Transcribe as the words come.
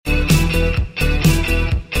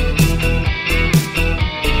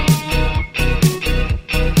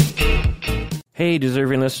Hey,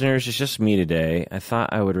 deserving listeners, it's just me today. I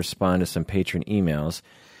thought I would respond to some patron emails.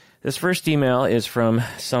 This first email is from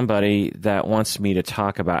somebody that wants me to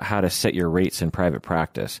talk about how to set your rates in private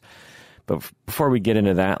practice. But before we get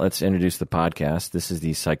into that, let's introduce the podcast. This is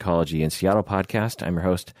the Psychology in Seattle podcast. I'm your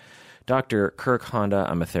host, Dr. Kirk Honda.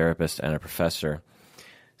 I'm a therapist and a professor.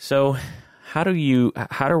 So how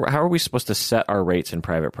are we supposed to set our rates in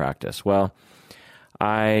private practice? Well,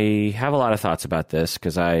 I have a lot of thoughts about this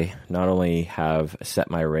because I not only have set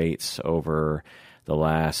my rates over the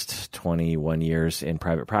last 21 years in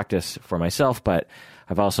private practice for myself, but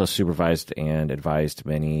I've also supervised and advised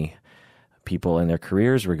many people in their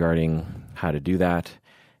careers regarding how to do that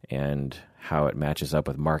and how it matches up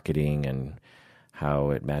with marketing and how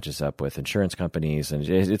it matches up with insurance companies. And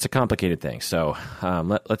it's a complicated thing. So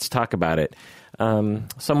let's talk about it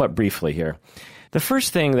somewhat briefly here. The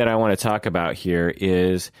first thing that I want to talk about here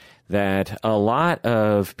is that a lot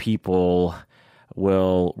of people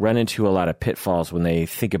will run into a lot of pitfalls when they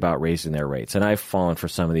think about raising their rates. And I've fallen for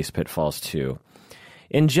some of these pitfalls too.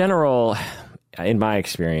 In general, in my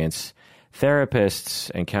experience,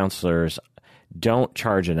 therapists and counselors don't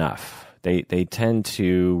charge enough. They tend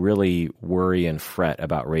to really worry and fret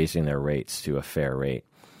about raising their rates to a fair rate.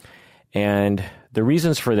 And the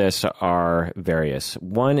reasons for this are various.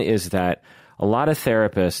 One is that a lot of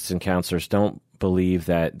therapists and counselors don't believe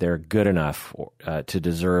that they're good enough to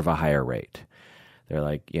deserve a higher rate. They're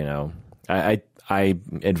like, I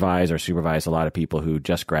advise or supervise a lot of people who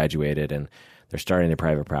just graduated and they're starting their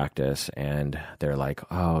private practice, and they're like,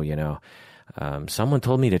 someone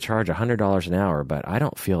told me to charge $100 an hour, but I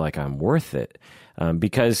don't feel like I'm worth it,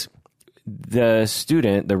 because the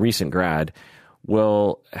student, the recent grad,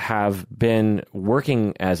 will have been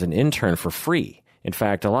working as an intern for free. In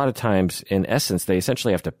fact, a lot of times, in essence, they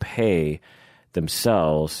essentially have to pay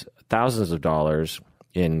themselves thousands of dollars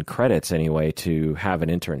in credits anyway to have an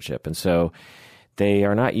internship. And so they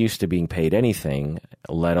are not used to being paid anything,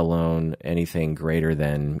 let alone anything greater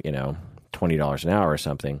than, $20 an hour or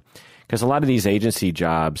something. Because a lot of these agency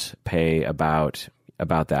jobs pay about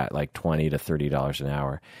that, like $20 to $30 an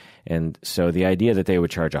hour. And so the idea that they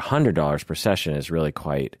would charge $100 per session is really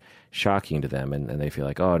quite shocking to them. And they feel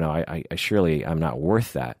like, oh, no, I surely I'm not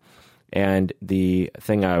worth that. And the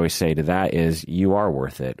thing I always say to that is you are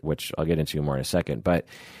worth it, which I'll get into more in a second. But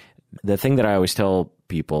the thing that I always tell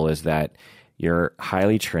people is that you're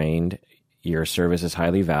highly trained, your service is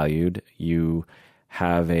highly valued, you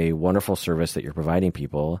have a wonderful service that you're providing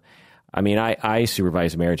people. I mean, I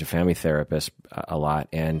supervise marriage and family therapists a lot,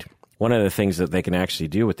 and one of the things that they can actually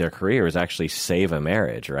do with their career is actually save a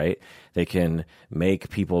marriage, right? They can make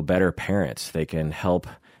people better parents. They can help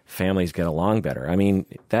families get along better. I mean,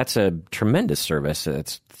 that's a tremendous service.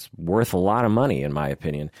 It's worth a lot of money, in my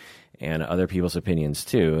opinion, and other people's opinions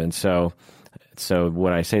too. And so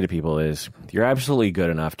what I say to people is, you're absolutely good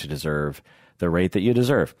enough to deserve the rate that you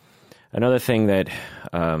deserve. Another thing that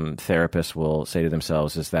therapists will say to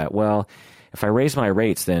themselves is that, well, if I raise my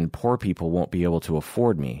rates, then poor people won't be able to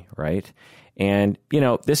afford me, right? And,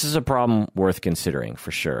 this is a problem worth considering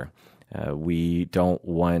for sure. We don't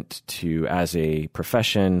want to, as a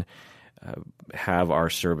profession, have our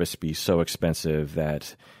service be so expensive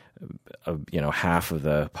that, half of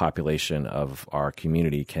the population of our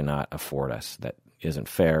community cannot afford us. That isn't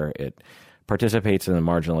fair. It participates in the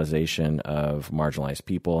marginalization of marginalized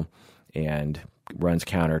people and runs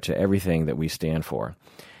counter to everything that we stand for.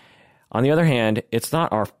 On the other hand, it's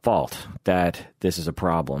not our fault that this is a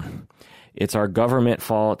problem. It's our government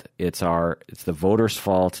fault. It's the voters'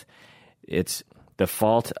 fault. It's the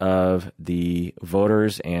fault of the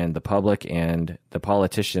voters and the public and the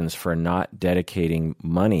politicians for not dedicating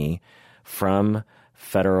money from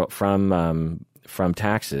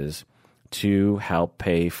taxes to help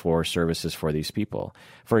pay for services for these people.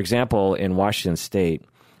 For example, in Washington State,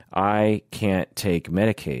 I can't take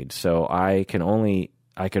Medicaid, so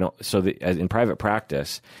in private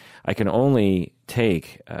practice, I can only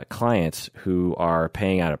take clients who are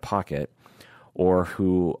paying out of pocket or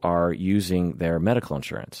who are using their medical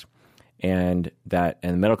insurance, and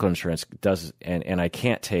medical insurance does, and I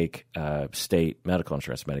can't take state medical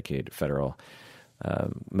insurance, Medicaid, federal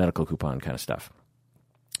medical coupon kind of stuff,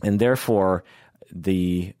 and therefore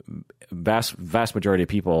the vast majority of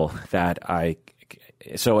people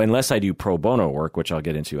so unless I do pro bono work, which I'll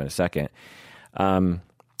get into in a second,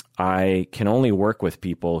 I can only work with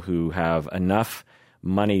people who have enough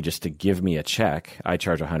money just to give me a check. I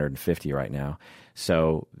charge $150 right now.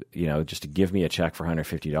 So, just to give me a check for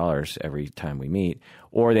 $150 every time we meet,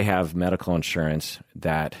 or they have medical insurance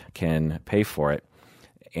that can pay for it.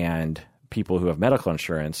 And people who have medical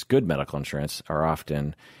insurance, good medical insurance, are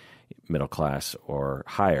often, middle class or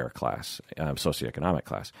higher class, socioeconomic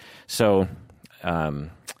class. So,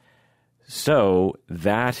 so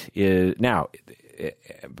that is now.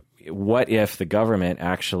 What if the government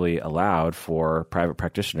actually allowed for private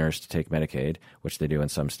practitioners to take Medicaid, which they do in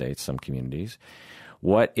some states, some communities?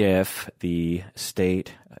 What if the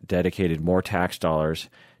state dedicated more tax dollars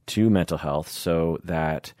to mental health so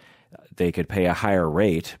that they could pay a higher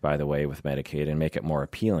rate, by the way, with Medicaid and make it more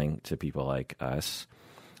appealing to people like us?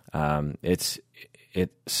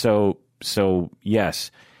 So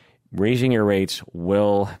yes, raising your rates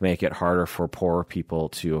will make it harder for poor people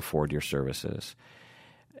to afford your services.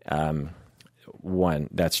 One,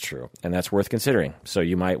 that's true, and that's worth considering. So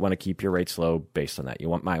you might want to keep your rates low based on that.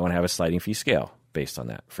 Might want to have a sliding fee scale based on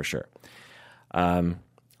that, for sure.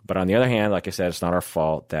 But on the other hand, like I said, it's not our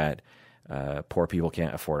fault that poor people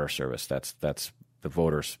can't afford our service. That's the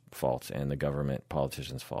voters' fault and the government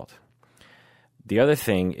politicians' fault. The other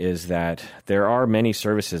thing is that there are many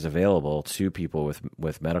services available to people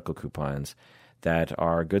with medical coupons that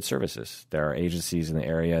are good services. There are agencies in the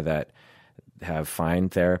area that have fine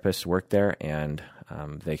therapists work there, and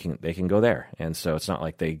they can go there. And so it's not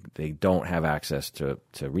like they don't have access to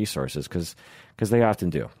resources because they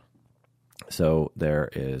often do. So there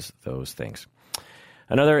is those things.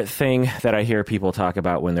 Another thing that I hear people talk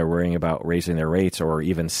about when they're worrying about raising their rates or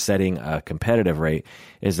even setting a competitive rate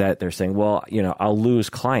is that they're saying, well, I'll lose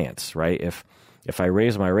clients, right? If I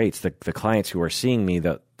raise my rates, the clients who are seeing me,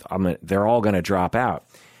 they're all going to drop out.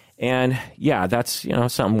 And yeah, that's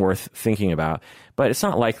something worth thinking about, but it's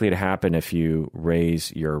not likely to happen if you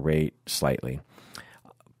raise your rate slightly.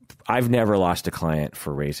 I've never lost a client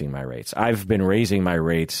for raising my rates. I've been raising my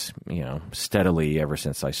rates, steadily ever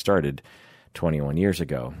since I started 21 years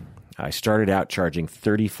ago. I started out charging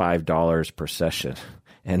 $35 per session,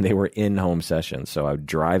 and they were in-home sessions. So I would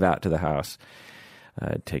drive out to the house,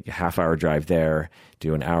 take a half-hour drive there,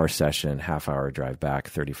 do an hour session, half-hour drive back,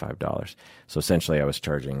 $35. So essentially, I was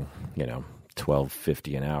charging,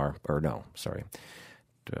 $12.50 an hour, or no, sorry,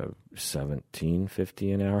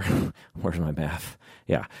 $17.50 an hour. Where's my math?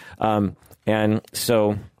 Yeah, and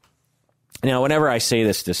so now, whenever I say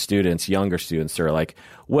this to students, younger students, they're like,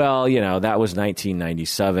 "Well, that was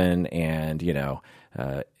 1997, and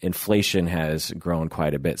inflation has grown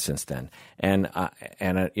quite a bit since then." And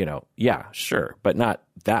yeah, sure, but not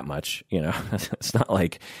that much. It's not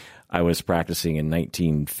like I was practicing in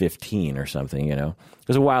 1915 or something. It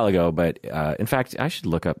was a while ago, but in fact, I should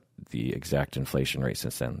look up the exact inflation rate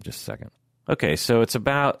since then. Just a second. Okay, so it's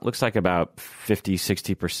looks like about 50,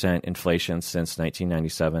 60% inflation since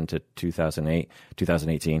 1997 to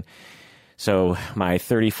 2018. So my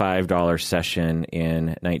 $35 session in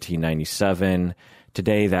 1997,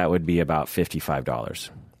 today that would be about $55.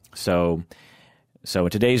 So in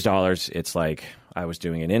today's dollars, it's like I was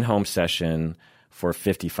doing an in-home session for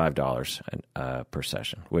 $55 per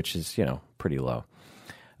session, which is, pretty low.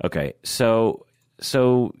 Okay, so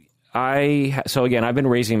again, I've been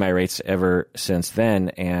raising my rates ever since then,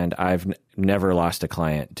 and I've never lost a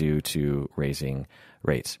client due to raising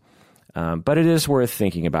rates. But it is worth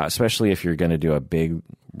thinking about, especially if you're going to do a big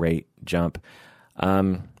rate jump.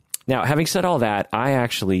 Now, having said all that, I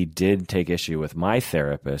actually did take issue with my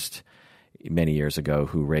therapist many years ago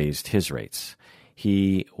who raised his rates.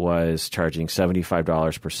 He was charging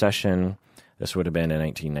 $75 per session. This would have been in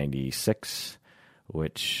 1996,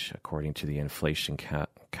 which, according to the inflation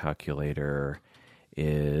calculator,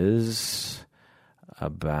 is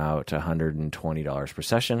about $120 per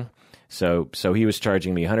session. So he was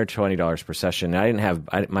charging me $120 per session. I didn't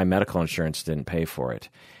have my medical insurance didn't pay for it,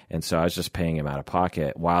 and so I was just paying him out of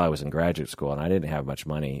pocket while I was in graduate school, and I didn't have much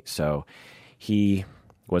money. So he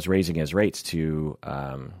was raising his rates to,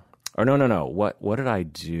 no. What did I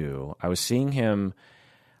do? I was seeing him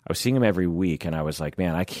every week, and I was like,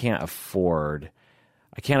 man, I can't afford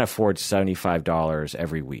 $75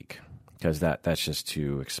 every week because that's just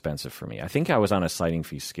too expensive for me. I think I was on a sliding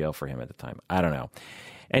fee scale for him at the time. I don't know.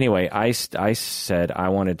 Anyway, I said I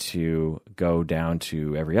wanted to go down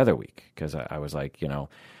to every other week because I was like, I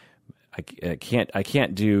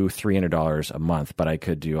can't do $300 a month, but I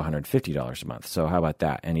could do $150 a month. So how about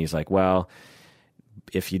that? And he's like, well,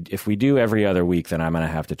 if we do every other week, then I'm going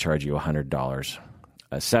to have to charge you $100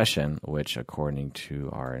 a session, which according to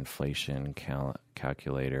our inflation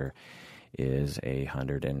calculator is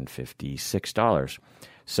 $156.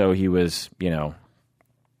 So he was,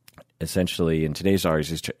 essentially in today's dollars,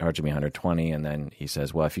 he's charging me $120. And then he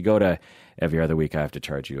says, well, if you go to every other week, I have to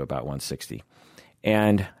charge you about $160.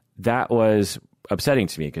 And that was upsetting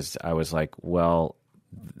to me because I was like, well,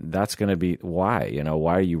 that's going to be why,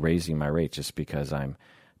 why are you raising my rate just because I'm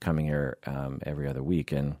coming here every other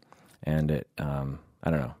week? And and it, I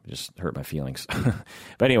don't know, just hurt my feelings.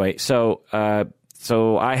 But anyway, so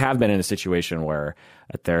I have been in a situation where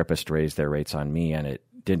a therapist raised their rates on me, and it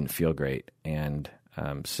didn't feel great. And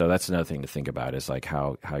so that's another thing to think about, is like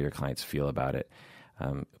how your clients feel about it,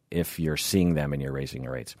 if you're seeing them and you're raising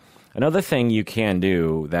your rates. Another thing you can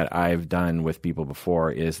do that I've done with people before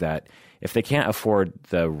is that if they can't afford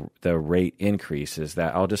the rate increase, is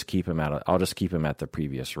that I'll just keep them at the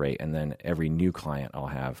previous rate, and then every new client I'll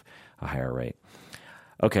have a higher rate.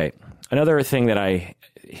 Okay, another thing that I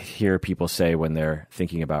hear people say when they're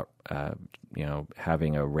thinking about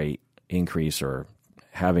having a rate increase or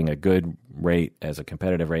having a good rate as a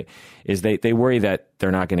competitive rate is they worry that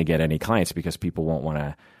they're not going to get any clients because people won't want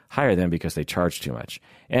to hire them because they charge too much.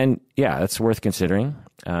 And yeah, that's worth considering.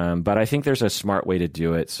 But I think there's a smart way to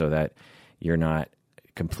do it so that you're not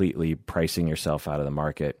completely pricing yourself out of the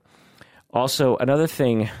market. Also, another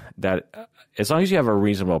thing that as long as you have a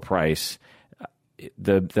reasonable price,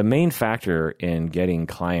 the main factor in getting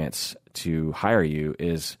clients to hire you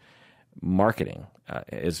is marketing.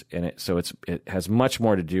 So it has much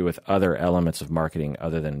more to do with other elements of marketing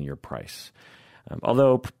other than your price.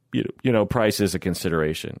 Although price is a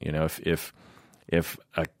consideration. If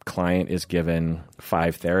a client is given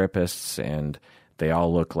 5 therapists and they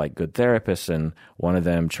all look like good therapists, and one of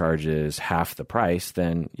them charges half the price,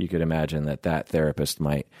 then you could imagine that therapist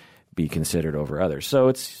might be considered over others. So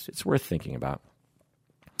it's worth thinking about.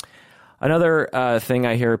 Another thing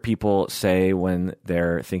I hear people say when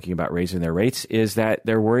they're thinking about raising their rates is that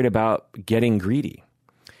they're worried about getting greedy.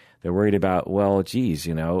 They're worried about, well, geez,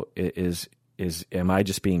 am I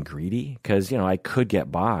just being greedy? Because, I could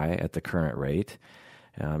get by at the current rate.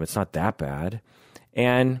 It's not that bad.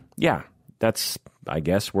 And yeah, that's, I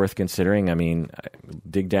guess, worth considering. I mean,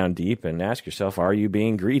 dig down deep and ask yourself, are you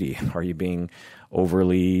being greedy? Are you being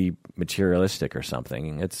overly materialistic or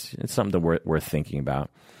something? It's something worth thinking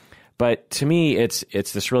about. But to me, it's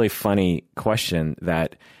this really funny question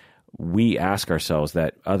that we ask ourselves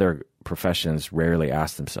that other professions rarely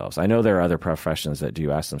ask themselves. I know there are other professions that do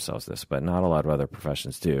ask themselves this, but not a lot of other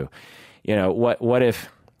professions do. What if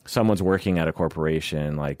someone's working at a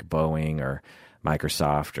corporation like Boeing or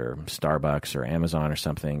Microsoft or Starbucks or Amazon or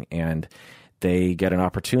something, and they get an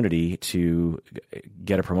opportunity to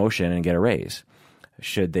get a promotion and get a raise?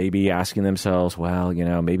 Should they be asking themselves, well,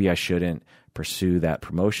 maybe I shouldn't pursue that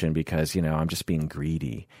promotion because, I'm just being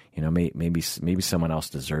greedy. Maybe someone else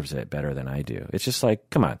deserves it better than I do. It's just like,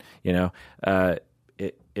 come on,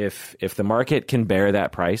 if the market can bear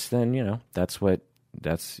that price, then,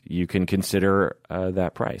 you can consider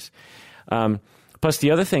that price. Plus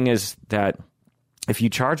the other thing is that if you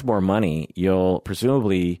charge more money, you'll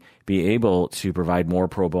presumably be able to provide more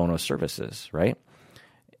pro bono services, right?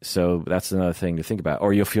 So that's another thing to think about.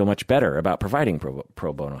 Or you'll feel much better about providing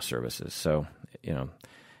pro bono services. So,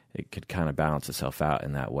 it could kind of balance itself out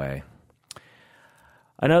in that way.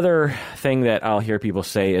 Another thing that I'll hear people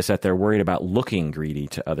say is that they're worried about looking greedy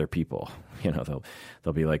to other people.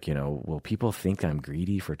 They'll be like, will people think I'm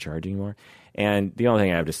greedy for charging more? And the only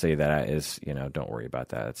thing I have to say to that is, don't worry about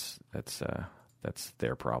that. That's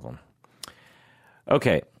their problem.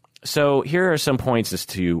 Okay, so here are some points as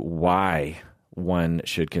to why one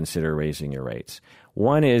should consider raising your rates.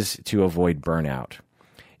 One is to avoid burnout.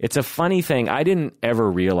 It's a funny thing. I didn't ever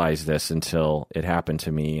realize this until it happened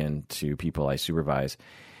to me and to people I supervise,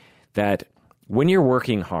 that when you're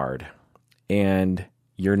working hard and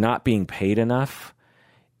you're not being paid enough,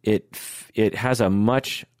 it has a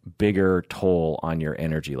much bigger toll on your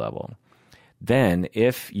energy level. Then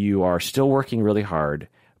if you are still working really hard,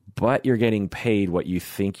 but you're getting paid what you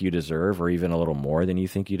think you deserve or even a little more than you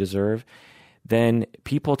think you deserve, then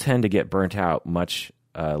people tend to get burnt out much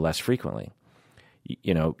less frequently.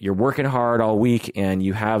 You're working hard all week and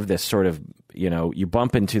you have this sort of, you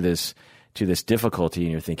bump into this difficulty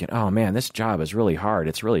and you're thinking, oh man, this job is really hard.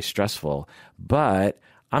 It's really stressful, but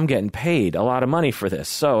I'm getting paid a lot of money for this.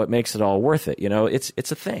 So it makes it all worth it.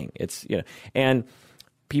 It's a thing. And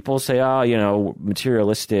people say, oh,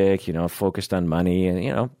 materialistic, focused on money,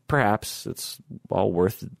 and, perhaps it's all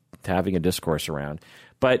worth having a discourse around.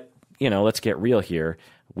 But, let's get real here.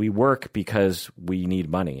 We work because we need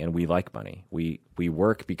money and we like money. We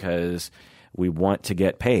work because we want to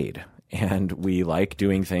get paid and we like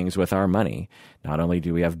doing things with our money. Not only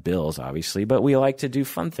do we have bills, obviously, but we like to do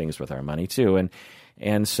fun things with our money too.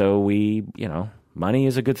 And so money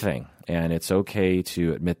is a good thing and it's okay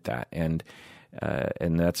to admit that. And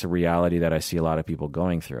that's a reality that I see a lot of people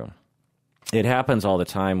going through. It happens all the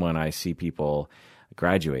time when I see people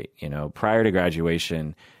graduate. Prior to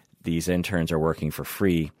graduation, these interns are working for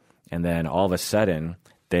free, and then all of a sudden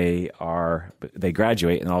they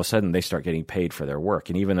graduate and all of a sudden they start getting paid for their work.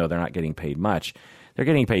 And even though they're not getting paid much, they're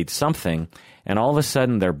getting paid something. And all of a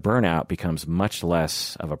sudden their burnout becomes much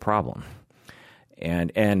less of a problem.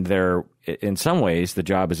 And they're, in some ways, the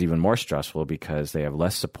job is even more stressful because they have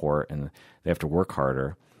less support and they have to work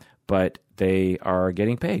harder, but they are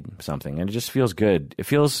getting paid something, and it just feels good.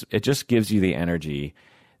 It just gives you the energy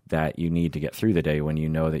that you need to get through the day when you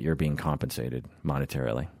know that you're being compensated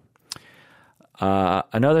monetarily.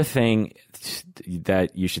 Another thing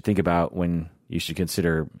that you should think about when you should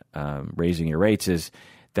consider raising your rates is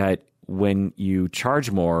that when you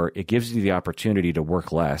charge more, it gives you the opportunity to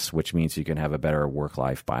work less, which means you can have a better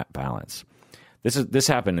work-life balance. This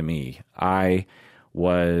happened to me. I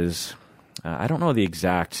don't know the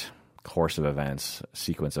exact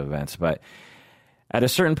sequence of events, but at a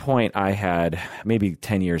certain point, I had, maybe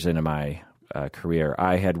 10 years into my career,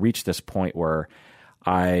 I had reached this point where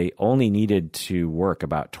I only needed to work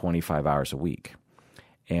about 25 hours a week,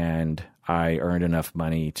 and I earned enough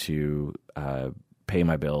money to pay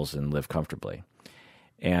my bills and live comfortably.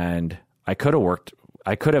 And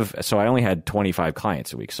so I only had 25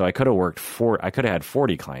 clients a week. So I could have had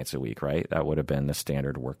 40 clients a week, right? That would have been the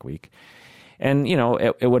standard work week. And,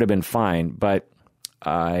 it would have been fine, but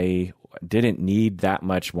I didn't need that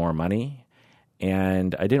much more money.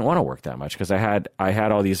 And I didn't want to work that much because I had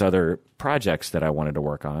all these other projects that I wanted to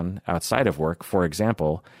work on outside of work. For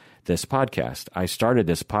example, this podcast. I started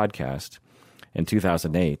this podcast in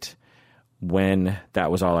 2008 when that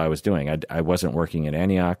was all I was doing. I wasn't working at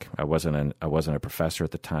Antioch. I wasn't a professor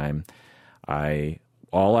at the time.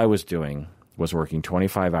 All I was doing was working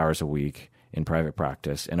 25 hours a week in private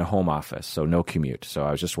practice in a home office, so no commute. So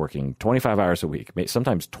I was just working 25 hours a week,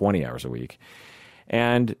 sometimes 20 hours a week.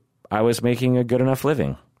 And I was making a good enough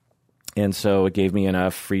living. And so it gave me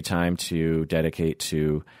enough free time to dedicate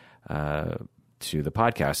to the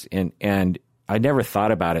podcast. And I never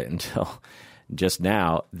thought about it until just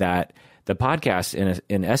now that the podcast,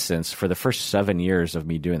 in essence, for the first 7 years of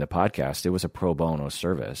me doing the podcast, it was a pro bono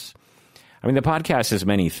service. I mean, the podcast is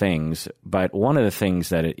many things, but one of the things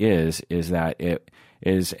that it is that it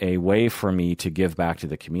is a way for me to give back to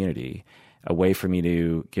the community, a way for me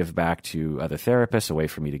to give back to other therapists, a way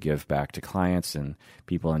for me to give back to clients and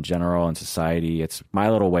people in general and society. It's my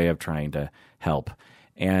little way of trying to help.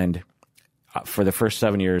 And for the first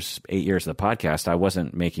 8 years of the podcast, I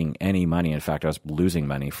wasn't making any money. In fact, I was losing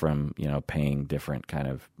money from, paying different kind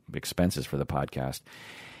of expenses for the podcast.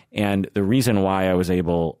 And the reason why I was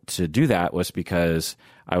able to do that was because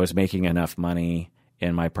I was making enough money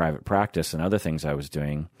in my private practice and other things I was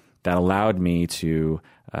doing that allowed me to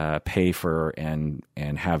pay for and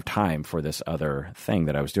have time for this other thing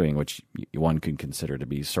that I was doing, which one could consider to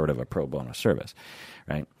be sort of a pro bono service,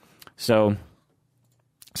 right? So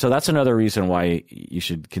that's another reason why you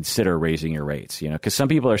should consider raising your rates, because some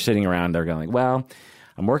people are sitting around, they're going, well,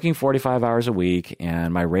 I'm working 45 hours a week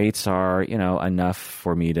and my rates are, enough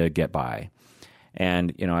for me to get by.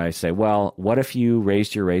 And, I say, well, what if you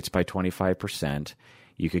raised your rates by 25%?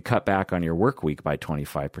 You could cut back on your work week by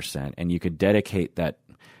 25%, and you could dedicate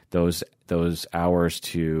those hours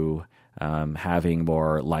to having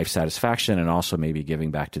more life satisfaction and also maybe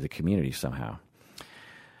giving back to the community somehow.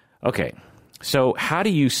 Okay. So how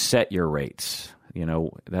do you set your rates?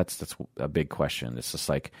 That's a big question. It's just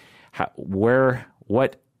like,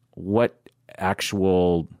 what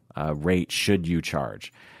actual rate should you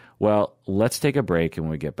charge? Well, let's take a break, and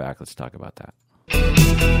when we get back, let's talk about that.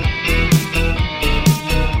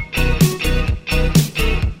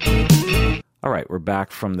 All right, we're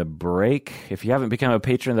back from the break. If you haven't become a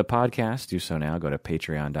patron of the podcast, do so now. Go to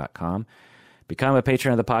patreon.com. Become a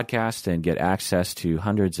patron of the podcast and get access to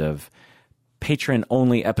hundreds of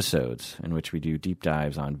patron-only episodes in which we do deep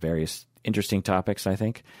dives on various interesting topics, I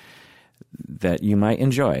think, that you might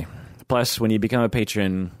enjoy. Plus, when you become a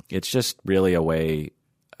patron, it's just really a way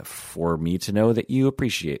for me to know that you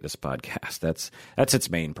appreciate this podcast. That's its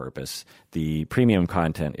main purpose. The premium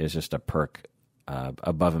content is just a perk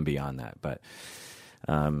above and beyond that. But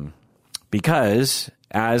because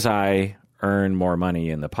as I earn more money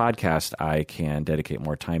in the podcast, I can dedicate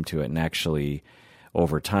more time to it. And actually,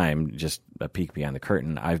 over time, just a peek behind the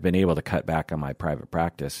curtain, I've been able to cut back on my private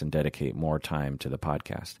practice and dedicate more time to the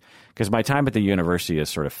podcast. Because my time at the university is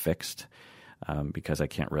sort of fixed because I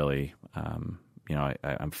can't really, I'm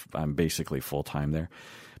basically full-time there.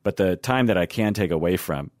 But the time that I can take away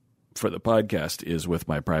from for the podcast is with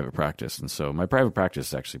my private practice. And so my private practice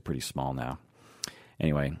is actually pretty small now.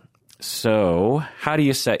 Anyway, so how do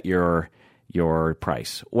you set your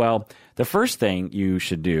price? Well, the first thing you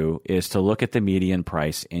should do is to look at the median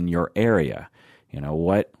price in your area.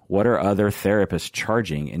 What are other therapists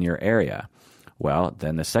charging in your area? Well,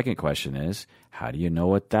 then the second question is, how do you know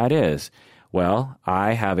what that is? Well,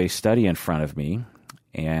 I have a study in front of me,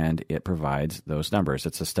 and it provides those numbers.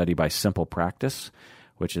 It's a study by Simple Practice,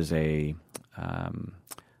 which is a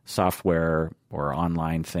software or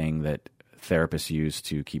online thing that therapists use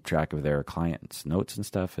to keep track of their clients' notes and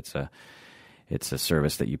stuff. It's a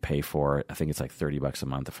service that you pay for. I think it's like $30 a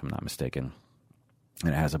month, if I'm not mistaken.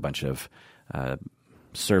 And it has a bunch of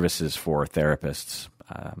services for therapists,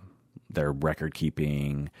 their record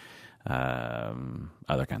keeping,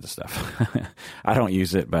 other kinds of stuff. I don't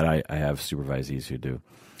use it, but I have supervisees who do.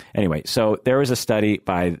 Anyway, so there was a study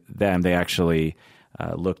by them. They actually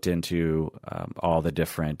looked into all the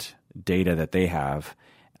different data that they have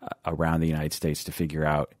around the United States to figure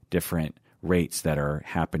out different rates that are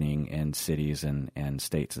happening in cities and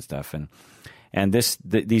states and stuff. And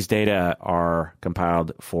these data are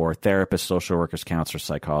compiled for therapists, social workers, counselors,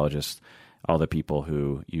 psychologists, all the people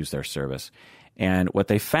who use their service. And what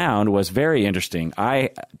they found was very interesting. My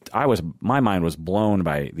mind was blown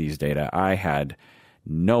by these data. I had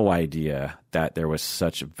no idea that there was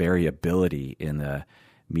such variability in the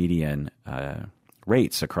median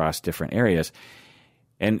rates across different areas.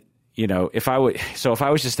 And if I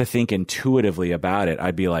was just to think intuitively about it,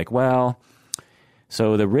 I'd be like, well,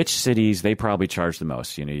 so the rich cities, they probably charge the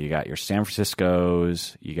most. You got your San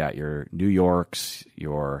Franciscos, you got your New Yorks,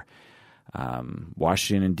 your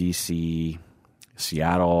Washington, D.C.,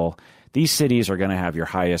 Seattle. These cities are going to have your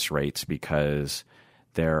highest rates because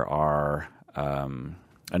there are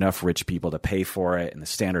enough rich people to pay for it, and the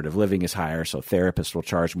standard of living is higher, so therapists will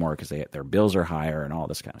charge more because their bills are higher and all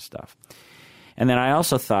this kind of stuff. And then I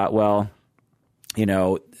also thought, well,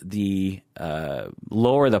 the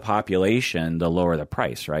lower the population, the lower the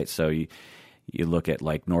price, right? So you look at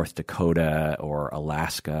like North Dakota or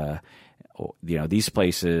Alaska, these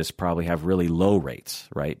places probably have really low rates,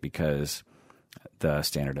 right? Because the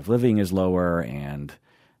standard of living is lower and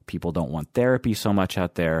people don't want therapy so much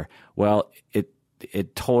out there. Well,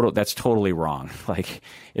 that's totally wrong. Like,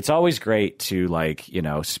 it's always great to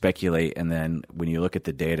speculate, and then when you look at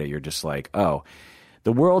the data, you're just like, oh,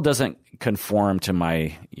 the world doesn't conform to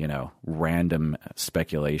my, random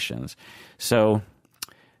speculations. So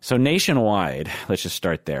nationwide, let's just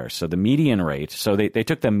start there. So the median rate, so they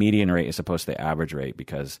took the median rate as opposed to the average rate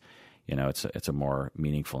because, it's a more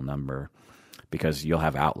meaningful number, because you'll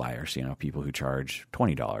have outliers, people who charge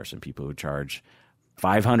 $20 and people who charge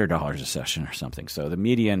 $500 a session or something. So the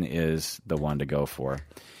median is the one to go for.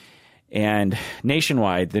 And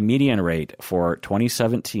nationwide, the median rate for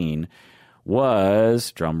 2017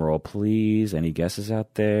 was, drum roll please, any guesses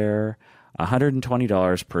out there?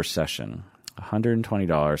 $120 per session.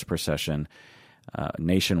 $120 per session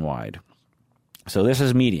nationwide. So this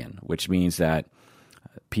is median, which means that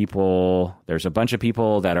there's a bunch of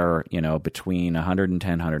people that are, between 110,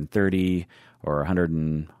 130 or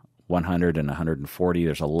 100 and 140.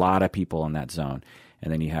 There's a lot of people in that zone.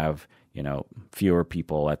 And then you have, fewer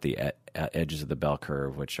people at the edges of the bell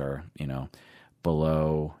curve, which are,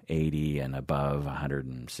 below 80 and above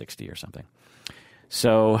 160 or something.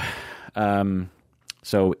 So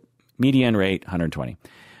median rate, 120.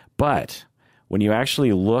 But when you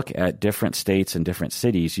actually look at different states and different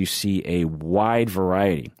cities, you see a wide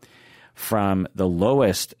variety from the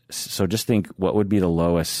lowest. So just think, what would be the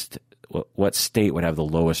lowest? What state would have the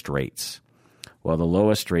lowest rates? Well, the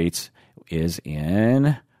lowest rates is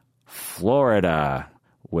in Florida,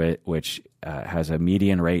 which has a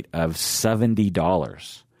median rate of $70.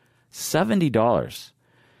 $70.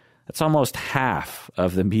 That's almost half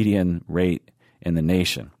of the median rate in the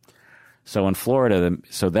nation. So in Florida,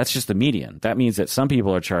 so that's just the median. That means that some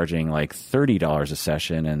people are charging like $30 a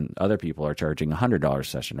session and other people are charging $100 a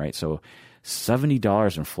session, right? So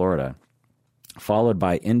 $70 in Florida, followed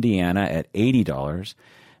by Indiana at $80,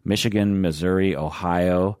 Michigan, Missouri,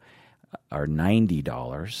 Ohio are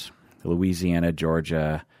 $90, Louisiana,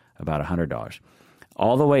 Georgia, about $100.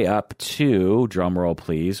 All the way up to, drum roll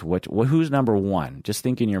please, who's number one? Just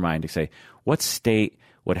think in your mind to say, what state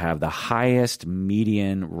would have the highest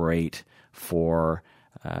median rate for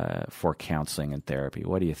counseling and therapy?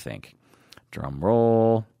 What do you think? Drum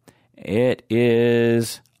roll. It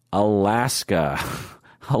is Alaska.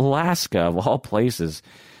 Alaska, of all places,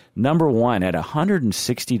 number one at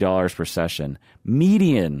 $160 per session.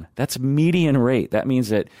 Median. That's median rate. That means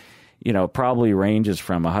that, probably ranges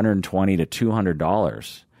from $120 to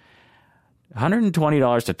 $200.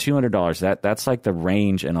 $120 to $200, that's like the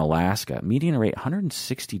range in Alaska. Median rate,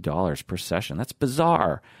 $160 per session. That's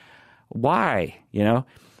bizarre. Why?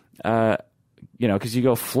 Because you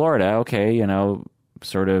go Florida, okay,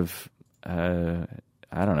 sort of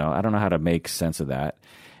I don't know. I don't know how to make sense of that.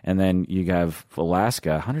 And then you have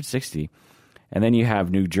Alaska, 160. And then you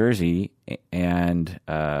have New Jersey, and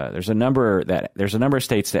there's a number of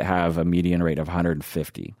states that have a median rate of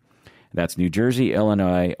 150. That's New Jersey,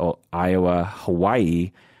 Illinois, Iowa,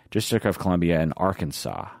 Hawaii, District of Columbia, and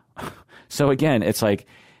Arkansas. So again, it's like,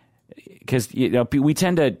 because we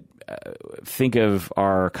tend to think of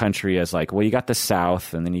our country as like, well, you got the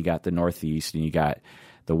South, and then you got the Northeast, and you got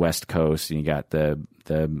the West Coast, and you got the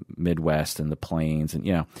Midwest and the Plains,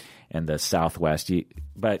 and and the Southwest.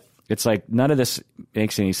 But it's like none of this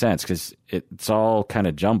makes any sense because it's all kind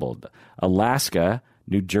of jumbled. Alaska,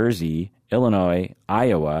 New Jersey, Illinois,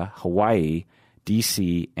 Iowa, Hawaii,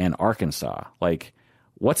 DC, and Arkansas. Like,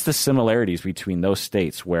 what's the similarities between those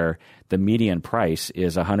states where the median price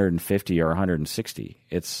is 150 or 160?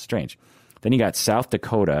 It's strange. Then you got South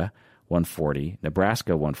Dakota, 140,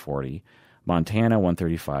 Nebraska, 140, Montana,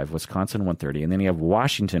 135, Wisconsin, 130, and then you have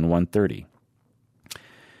Washington, 130.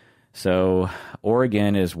 So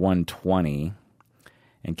Oregon is 120,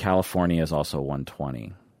 and California is also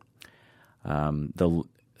 120.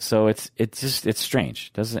 So it's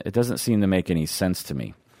strange. It doesn't seem to make any sense to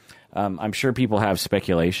me. I'm sure people have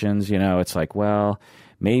speculations. It's like, well,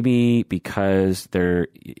 maybe because they're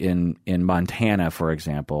in Montana, for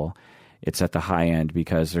example, it's at the high end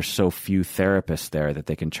because there's so few therapists there that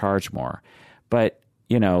they can charge more. But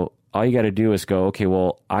all you got to do is go, okay,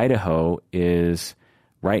 well, Idaho is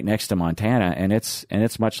right next to Montana, and it's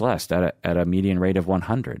much less at a median rate of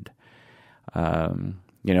 100.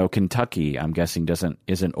 Kentucky, I'm guessing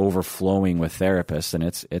isn't overflowing with therapists, and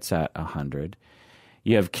it's at 100.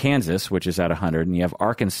 You have Kansas, which is at 100, and you have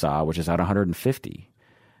Arkansas, which is at 150.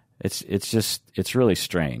 It's really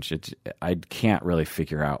strange. I can't really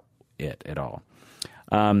figure out it at all.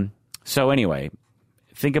 So anyway,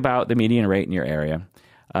 think about the median rate in your area.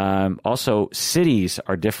 Also, cities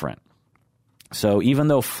are different. So even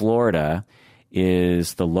though Florida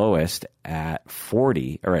is the lowest at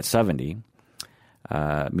 40 or at 70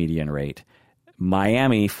 median rate,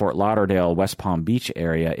 Miami, Fort Lauderdale, West Palm Beach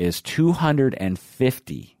area is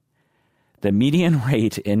 250. The median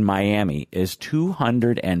rate in Miami is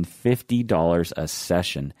 $250 a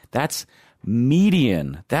session. That's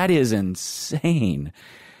median. That is insane.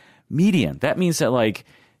 Median. That means that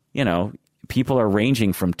people are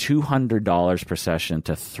ranging from $200 per session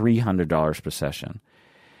to $300 per session.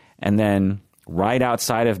 And then right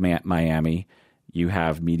outside of Miami, you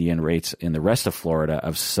have median rates in the rest of Florida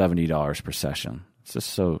of $70 per session. It's just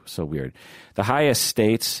so weird. The highest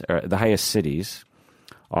cities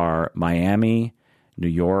are Miami, New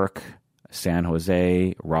York, San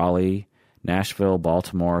Jose, Raleigh, Nashville,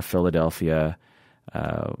 Baltimore, Philadelphia,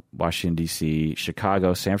 Washington, D.C.,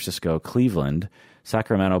 Chicago, San Francisco, Cleveland,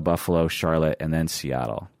 Sacramento, Buffalo, Charlotte, and then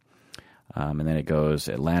Seattle. And then it goes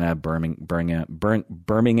Atlanta,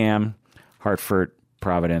 Birmingham, Hartford,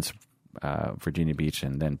 Providence, Virginia Beach,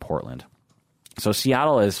 and then Portland. So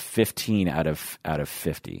Seattle is 15 out of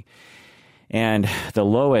 50. And the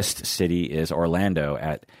lowest city is Orlando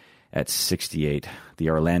at 68, the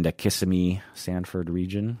Orlando-Kissimmee, Sanford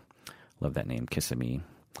region. Love that name, Kissimmee.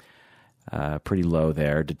 Pretty low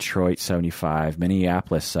there. Detroit, 75.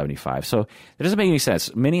 Minneapolis, 75. So it doesn't make any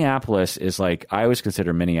sense. Minneapolis is like, I always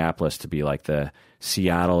consider Minneapolis to be like the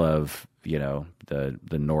Seattle of, the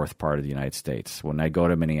north part of the United States. When I go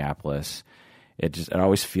to Minneapolis, it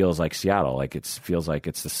always feels like Seattle. Like it feels like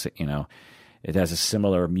it's it has a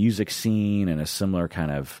similar music scene and a similar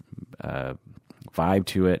kind of vibe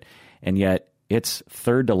to it. And yet it's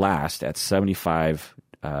third to last at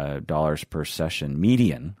 $75 per session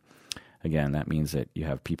median. Again, that means that you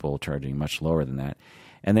have people charging much lower than that.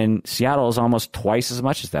 And then Seattle is almost twice as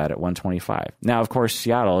much as that at 125. Now, of course,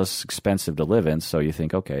 Seattle is expensive to live in, so you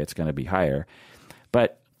think, okay, it's going to be higher.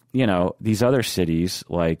 But, these other cities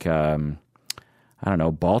like,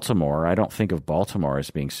 Baltimore, I don't think of Baltimore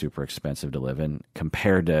as being super expensive to live in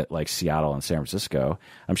compared to like Seattle and San Francisco.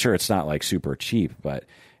 I'm sure it's not like super cheap, but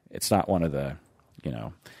it's not one of the,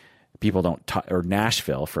 people don't or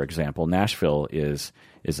Nashville, for example. Nashville is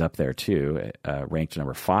up there too, ranked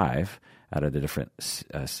number 5 out of the different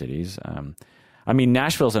cities.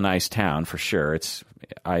 Nashville's a nice town for sure.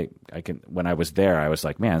 When I was there, I was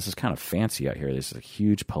like, man, this is kind of fancy out here. There's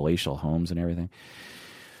huge palatial homes and everything.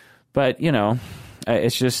 But it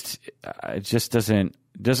just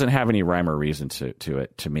doesn't have any rhyme or reason to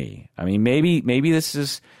it to me. I mean, maybe this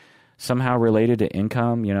is somehow related to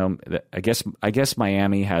income. I guess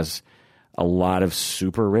Miami has a lot of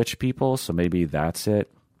super rich people, so maybe that's it.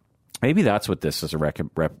 Maybe that's what this is a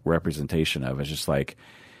representation of. It's just like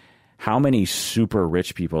how many super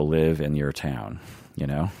rich people live in your town,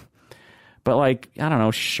 But like, I don't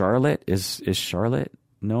know, Charlotte, is Charlotte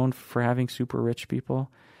known for having super rich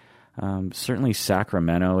people? Certainly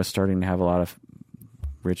Sacramento is starting to have a lot of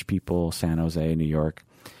rich people, San Jose, New York.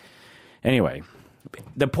 Anyway,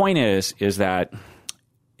 the point is that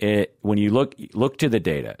when you look to the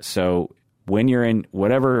data. So when you're in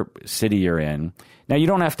whatever city you're in, now you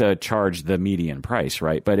don't have to charge the median price,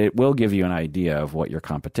 right? But it will give you an idea of what your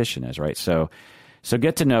competition is, right? So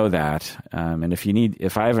get to know that. And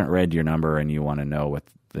if I haven't read your number and you want to know what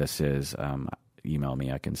this is, email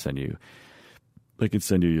me. I can send you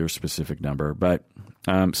your specific number. But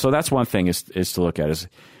so that's one thing is to look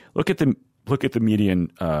at the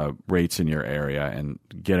median rates in your area and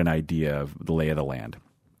get an idea of the lay of the land.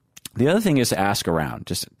 The other thing is to ask around.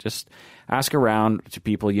 Just ask around to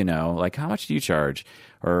people you know, like, how much do you charge,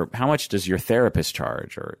 or how much does your therapist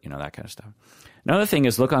charge, or that kind of stuff. Another thing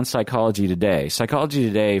is look on Psychology Today. Psychology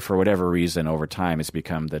Today, for whatever reason, over time has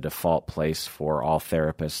become the default place for all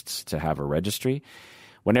therapists to have a registry.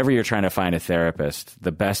 Whenever you're trying to find a therapist,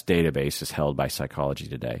 the best database is held by Psychology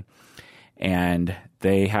Today, and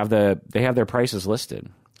they have their prices listed.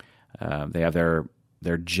 They have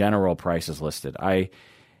their general prices listed. I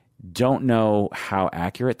don't know how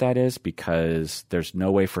accurate that is because there's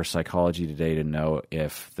no way for Psychology Today to know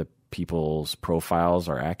if the people's profiles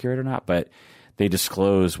are accurate or not. But they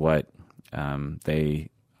disclose what they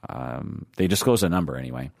disclose a number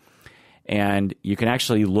anyway. And you can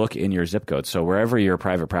actually look in your zip code. So wherever your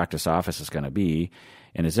private practice office is going to be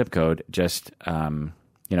in a zip code, just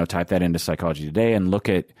type that into Psychology Today and look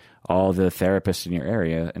at all the therapists in your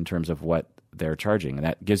area in terms of what they're charging. And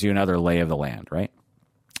that gives you another lay of the land, right?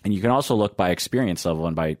 And you can also look by experience level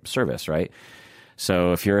and by service, right?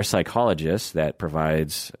 So if you're a psychologist that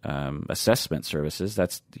provides assessment services,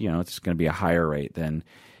 that's it's going to be a higher rate than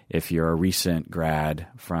if you're a recent grad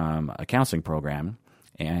from a counseling program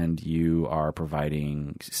and you are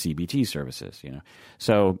providing CBT services.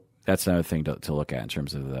 So that's another thing to look at in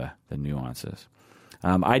terms of the nuances.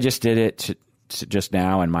 I just did it just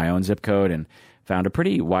now in my own zip code and found a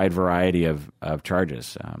pretty wide variety of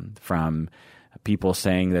charges, from people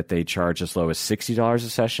saying that they charge as low as $60 a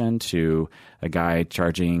session to a guy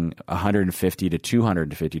charging $150 to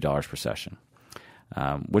 $250 per session,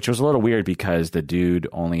 which was a little weird because the dude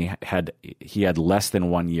had less than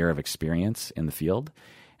 1 year of experience in the field,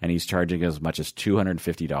 and he's charging as much as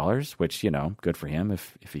 $250, which, good for him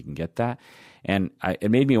if he can get that. And it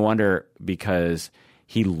made me wonder because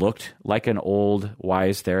he looked like an old,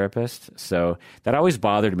 wise therapist. So that always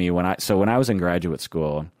bothered me when I was in graduate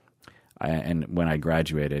school. And when I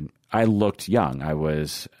graduated, I looked young. I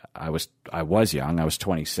was young. I was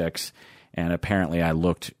 26, and apparently I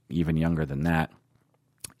looked even younger than that.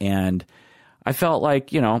 And I felt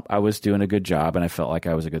like, I was doing a good job, and I felt like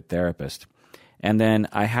I was a good therapist. And then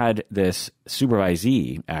I had this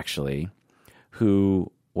supervisee, actually,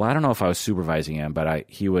 who, I don't know if I was supervising him, but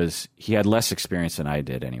he had less experience than I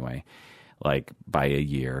did anyway, like by a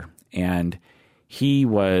year. And he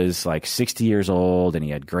was like 60 years old, and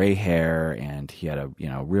he had gray hair, and he had a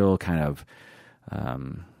real kind of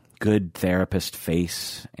good therapist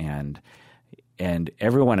face, and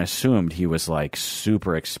everyone assumed he was like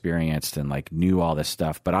super experienced and like knew all this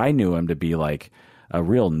stuff, but I knew him to be like a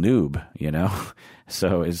real noob,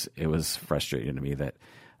 So it was frustrating to me that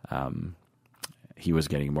he was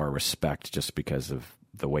getting more respect just because of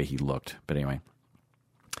the way he looked. But anyway.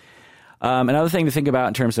 Another thing to think about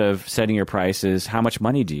in terms of setting your price is how much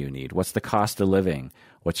money do you need? What's the cost of living?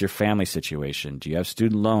 What's your family situation? Do you have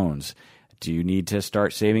student loans? Do you need to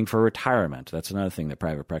start saving for retirement? That's another thing that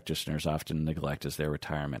private practitioners often neglect is their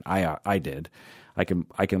retirement. I did. I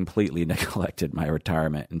completely neglected my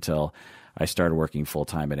retirement until I started working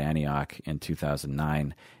full-time at Antioch in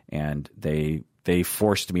 2009, and they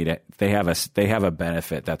forced me to. They have a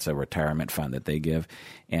benefit that's a retirement fund that they give,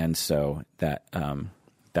 and so that.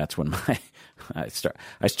 That's when I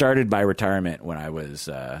started my retirement when I was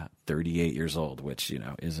 38 years old, which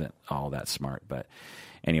isn't all that smart. But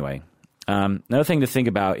anyway, another thing to think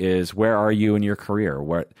about is where are you in your career?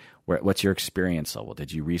 What's your experience level?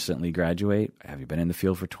 Did you recently graduate? Have you been in the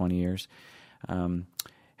field for 20 years?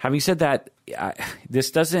 Having said that,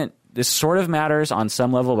 this sort of matters on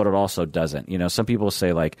some level, but it also doesn't. Some people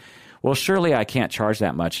say like, well, surely I can't charge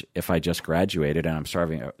that much if I just graduated and I'm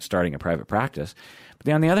starting a private practice. But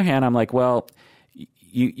then on the other hand, I'm like, well,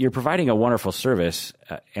 you're providing a wonderful service,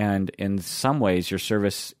 and in some ways your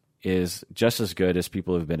service is just as good as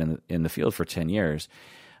people who've been in the field for 10 years.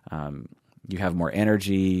 You have more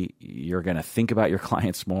energy. You're going to think about your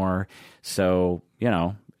clients more. So,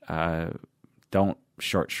 don't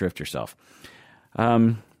short shrift yourself.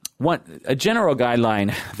 One a general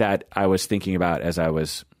guideline that I was thinking about as I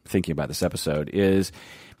was thinking about this episode is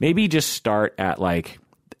maybe just start at like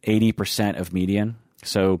 80% of median.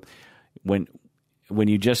 So when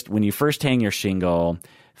you first hang your shingle,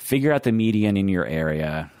 figure out the median in your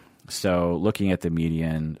area. So looking at the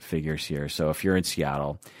median figures here. So if you're in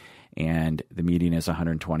Seattle and the median is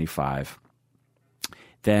 125,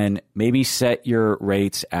 then maybe set your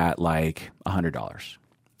rates at like $100,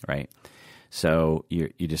 right? So you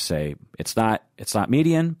just say it's not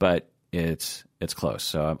median, but it's close.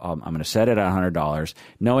 So I'm going to set it at $100,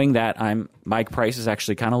 knowing that my price is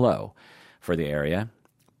actually kind of low for the area,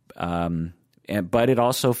 but it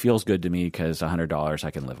also feels good to me because $100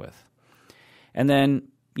 I can live with. And then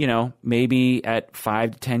maybe at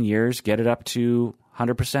 5 to 10 years, get it up to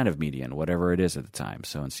 100% of median, whatever it is at the time.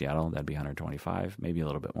 So in Seattle, that'd be 125, maybe a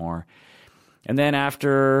little bit more. And then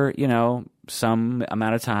after, some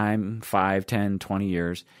amount of time, 5, 10, 20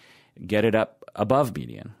 years, get it up above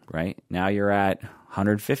median, right? Now you're at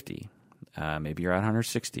 150. Maybe you're at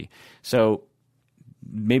 160. So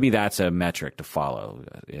maybe that's a metric to follow,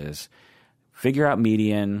 is figure out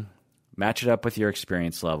median, match it up with your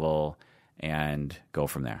experience level, and go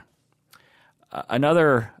from there.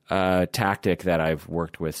 Another tactic that I've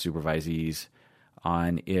worked with supervisees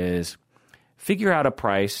on is figure out a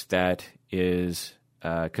price that is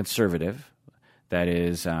conservative, that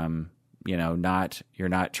is, you're not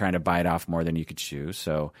trying to bite off more than you could chew.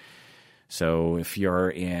 So if you're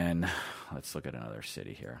in, let's look at another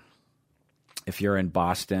city here. If you're in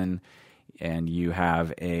Boston and you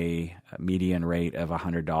have a median rate of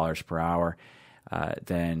 $100 per hour,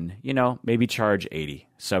 then, maybe charge $80,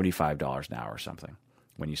 $75 an hour or something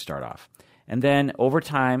when you start off. And then over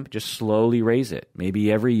time, just slowly raise it.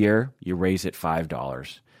 Maybe every year you raise it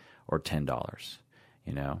 $5 or $10,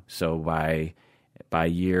 So by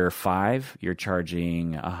year 5, you're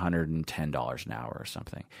charging $110 an hour or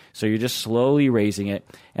something. So you're just slowly raising it.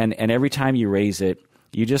 And every time you raise it,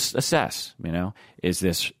 you just assess, is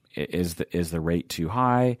the rate too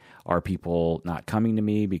high? Are people not coming to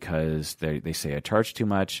me because they say I charge too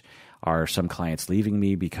much? Are some clients leaving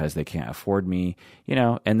me because they can't afford me?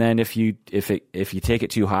 And then if you take it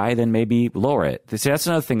too high, then maybe lower it. See, that's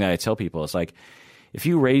another thing that I tell people. It's like, if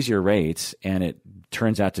you raise your rates and it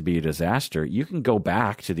turns out to be a disaster, you can go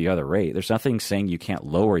back to the other rate. There's nothing saying you can't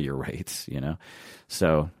lower your rates,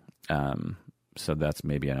 So that's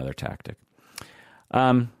maybe another tactic.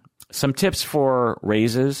 Some tips for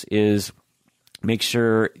raises is make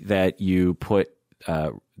sure that you put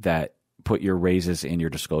your raises in your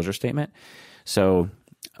disclosure statement. So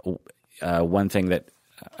one thing that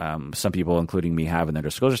some people, including me, have in their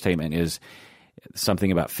disclosure statement is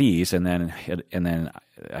something about fees, and then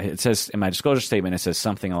it says in my disclosure statement, it says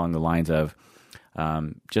something along the lines of,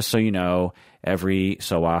 just so you know, every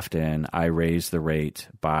so often I raise the rate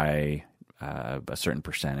by a certain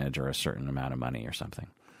percentage or a certain amount of money or something.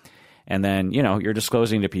 And then, you're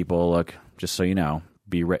disclosing to people, look, just so you know,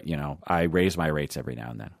 I raise my rates every now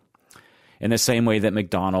and then. In the same way that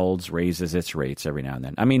McDonald's raises its rates every now and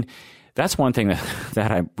then. I mean, that's one thing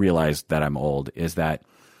that I realized that I'm old, is that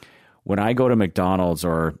when I go to McDonald's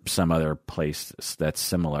or some other place that's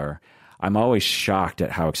similar, I'm always shocked at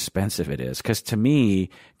how expensive it is. Because to me,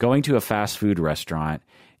 going to a fast food restaurant,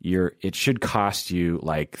 it should cost you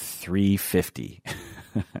like $3.50.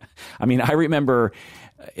 I mean, I remember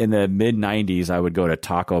in the mid-'90s, I would go to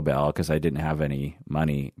Taco Bell because I didn't have any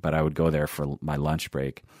money, but I would go there for my lunch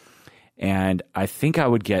break. And I think I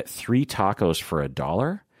would get 3 tacos for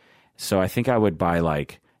 $1. So I think I would buy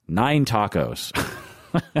like 9 tacos.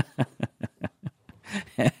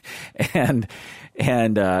 and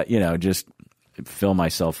just fill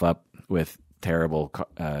myself up with terrible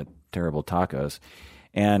tacos.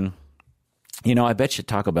 And I bet you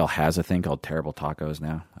Taco Bell has a thing called Terrible Tacos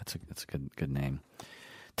now. That's a good name.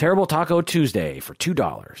 Terrible Taco Tuesday for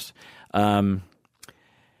 $2.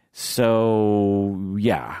 So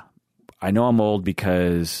yeah, I know I'm old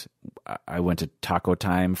because I went to Taco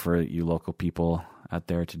Time for you local people out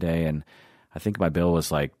there today, and I think my bill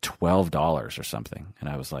was like $12 or something. And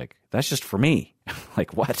I was like, that's just for me.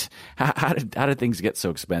 Like, what? How did things get so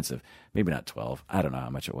expensive? Maybe not 12. I don't know how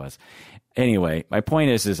much it was. Anyway, my point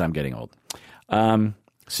is I'm getting old.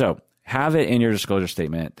 So have it in your disclosure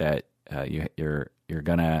statement that you're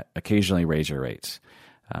going to occasionally raise your rates.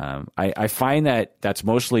 I find that that's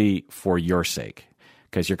mostly for your sake,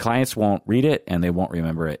 because your clients won't read it and they won't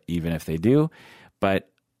remember it even if they do. But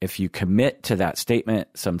if you commit to that statement,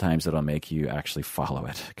 sometimes it'll make you actually follow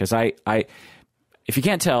it. Because if you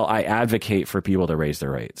can't tell, I advocate for people to raise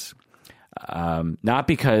their rates. Not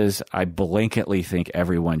because I blanketly think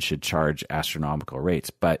everyone should charge astronomical rates,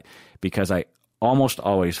 but because I almost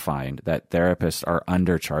always find that therapists are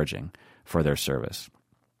undercharging for their service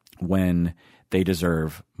when they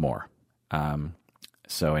deserve more.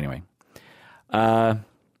 So anyway,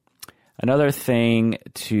 another thing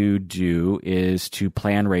to do is to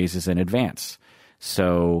plan raises in advance.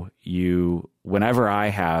 So whenever I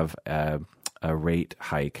have a rate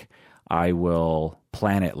hike, I will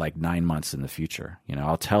plan it like 9 months in the future.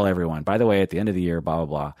 I'll tell everyone, by the way, at the end of the year, blah, blah,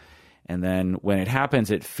 blah. And then when it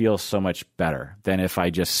happens, it feels so much better than if I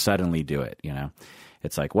just suddenly do it.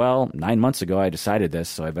 It's like, well, 9 months ago, I decided this,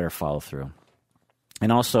 so I better follow through.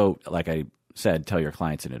 And also, like I said, tell your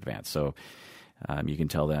clients in advance. So you can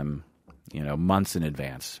tell them, months in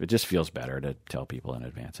advance. It just feels better to tell people in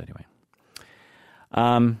advance anyway.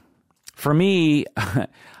 For me,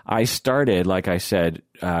 I started, like I said,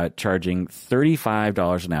 charging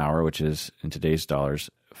 $35 an hour, which is in today's dollars,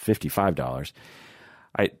 $55.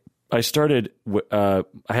 I started. I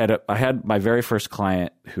had my very first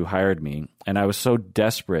client who hired me, and I was so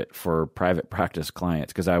desperate for private practice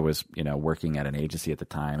clients because I was, working at an agency at the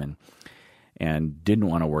time, and didn't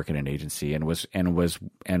want to work in an agency, and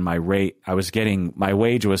my rate, my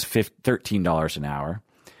wage was $13 an hour,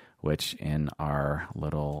 which in our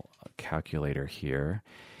little calculator here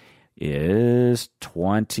is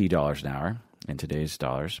 $20 an hour in today's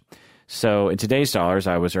dollars. So in today's dollars,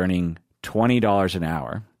 I was earning $20 an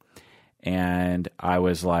hour. And I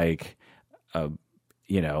was like,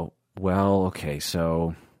 well, okay,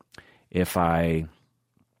 so if what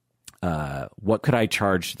could I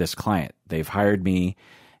charge this client? They've hired me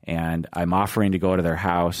and I'm offering to go to their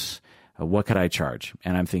house. What could I charge?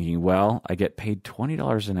 And I'm thinking, well, I get paid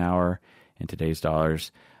 $20 an hour in today's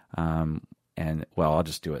dollars. And well, I'll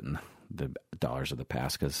just do it in the dollars of the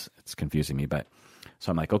past because it's confusing me. But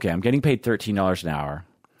so I'm like, okay, I'm getting paid $13 an hour.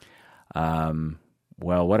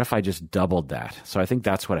 Well, what if I just doubled that? So I think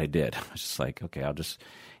that's what I did. I was just like, okay, I'll just,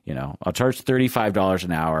 I'll charge $35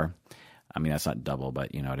 an hour. I mean, that's not double,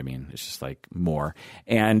 but you know what I mean? It's just like more.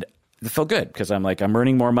 And it felt good because I'm like, I'm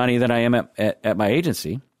earning more money than I am at my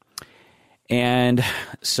agency. And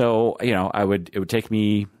so, it would take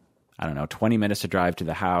me, 20 minutes to drive to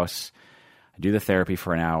the house. I do the therapy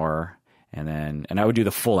for an hour and I would do the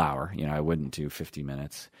full hour. I wouldn't do 50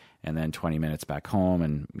 minutes. And then 20 minutes back home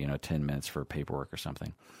and, 10 minutes for paperwork or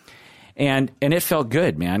something. And it felt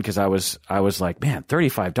good, man, because I was like, man,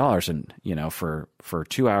 $35 and, for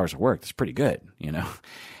 2 hours of work, that's pretty good,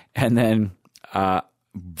 And then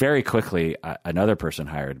very quickly, another person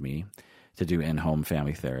hired me to do in-home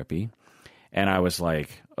family therapy. And I was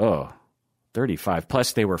like, oh, 35.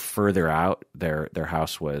 Plus they were further out. Their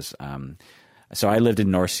house was, so I lived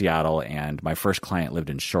in North Seattle, and my first client lived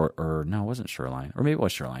in it wasn't Shoreline, or maybe it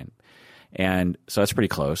was Shoreline. And so that's pretty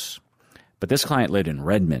close. But this client lived in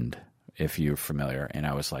Redmond, if you're familiar. And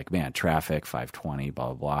I was like, man, traffic, 520, blah,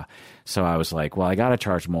 blah, blah. So I was like, well, I got to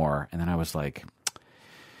charge more. And then I was like,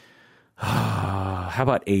 how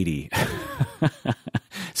about 80?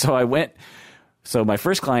 So my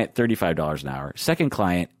first client, $35 an hour. Second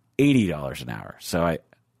client, $80 an hour. So I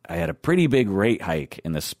had a pretty big rate hike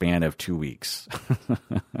in the span of 2 weeks.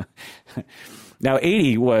 Now,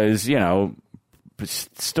 80 was,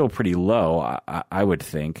 still pretty low, I would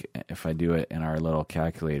think. If I do it in our little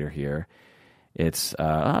calculator here, it's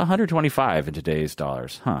 125 in today's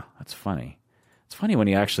dollars. Huh, that's funny. It's funny when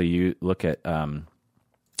you actually look at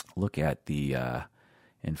the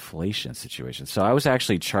inflation situation. So I was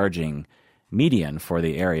actually charging median for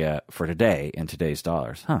the area for today in today's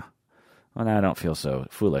dollars. Huh. Well, now I don't feel so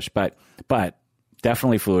foolish, but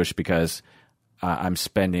definitely foolish because I'm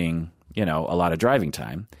spending, a lot of driving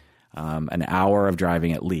time, an hour of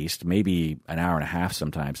driving at least, maybe an hour and a half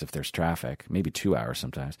sometimes if there's traffic, maybe 2 hours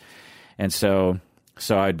sometimes. And so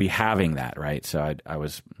I'd be having that, right? So I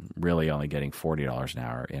was really only getting $40 an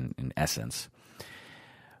hour in essence.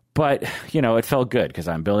 But, it felt good because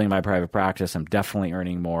I'm building my private practice. I'm definitely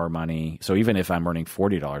earning more money. So even if I'm earning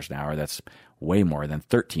 $40 an hour, that's way more than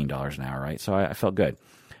 $13 an hour, right? So I felt good.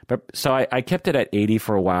 But so I kept it at 80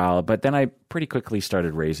 for a while, but then I pretty quickly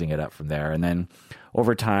started raising it up from there. And then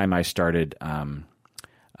over time, I started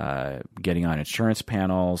getting on insurance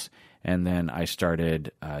panels, and then I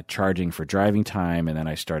started charging for driving time, and then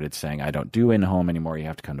I started saying, I don't do in-home anymore. You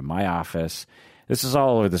have to come to my office. This is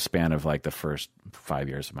all over the span of like the first 5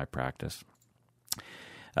 years of my practice.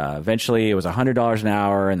 Eventually, it was $100 an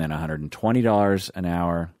hour, and then $120 an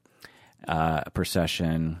hour per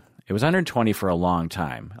session. It was $120 for a long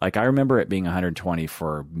time. Like I remember it being $120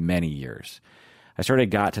 for many years. I sort of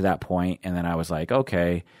got to that point, and then I was like,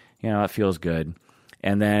 okay, it feels good.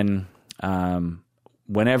 And then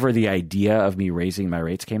whenever the idea of me raising my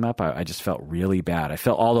rates came up, I just felt really bad. I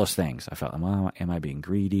felt all those things. I felt, well, am I being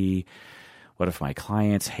greedy? What if my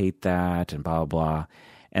clients hate that? And blah, blah, blah.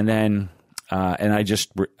 And then, and I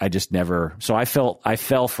just never, so I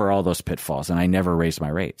fell for all those pitfalls, and I never raised my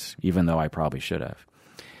rates, even though I probably should have.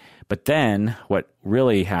 But then what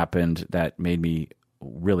really happened that made me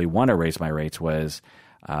really want to raise my rates was,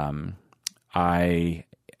 I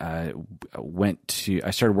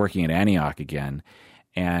started working at Antioch again,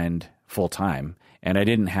 and full time, and I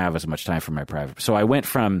didn't have as much time for my private. So I went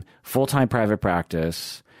from full-time private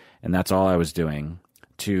practice, and that's all I was doing,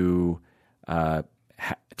 to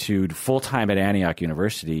full-time at Antioch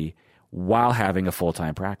University while having a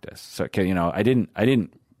full-time practice. So, I didn't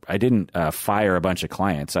fire a bunch of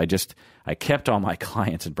clients. I kept all my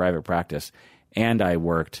clients in private practice, and I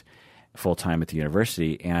worked full-time at the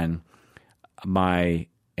university, and my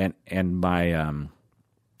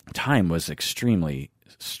time was extremely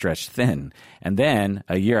stretched thin. And then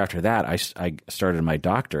a year after that, I started my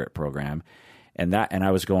doctorate program, and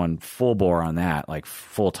I was going full bore on that, like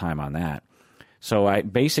full time on that. So I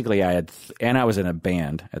was in a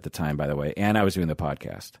band at the time, by the way, and I was doing the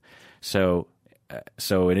podcast. So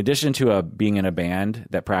in addition to being in a band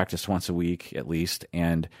that practiced once a week at least,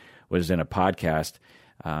 and was in a podcast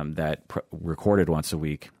that recorded once a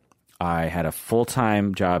week, I had a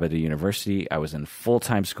full-time job at a university. I was in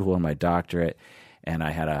full-time school in my doctorate, and I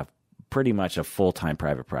had pretty much a full-time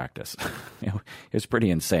private practice. It was pretty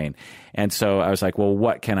insane. And so I was like, well,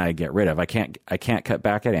 what can I get rid of? I can't cut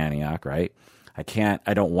back at Antioch, right?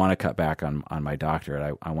 I don't want to cut back on my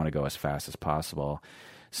doctorate. I want to go as fast as possible.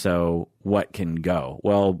 So what can go?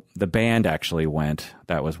 Well, the band actually went.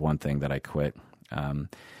 That was one thing that I quit.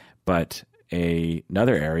 But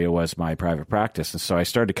another area was my private practice. And so I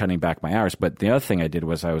started cutting back my hours. But the other thing I did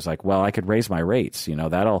was I was like, well, I could raise my rates.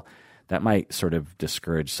 That might sort of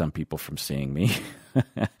discourage some people from seeing me.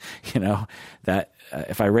 That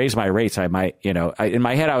if I raise my rates, I might, in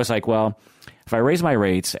my head, I was like, well, if I raise my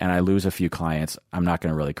rates and I lose a few clients, I'm not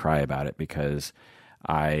going to really cry about it because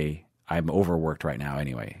I'm overworked right now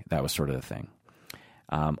anyway. That was sort of the thing.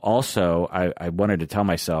 Also, I wanted to tell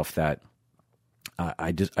myself that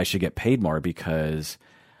I should get paid more because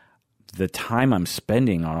the time I'm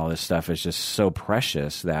spending on all this stuff is just so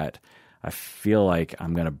precious that I feel like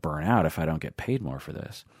I'm going to burn out if I don't get paid more for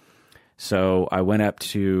this. So I went up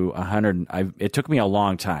to 100. It took me a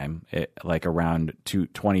long time, like around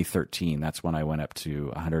 2013. That's when I went up to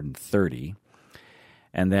 130.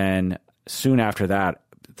 And then soon after that,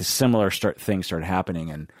 the similar things started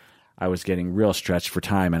happening, and I was getting real stretched for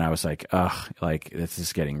time, and I was like, ugh, like this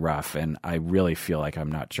is getting rough, and I really feel like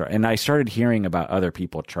I'm not sure. And I started hearing about other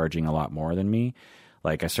people charging a lot more than me.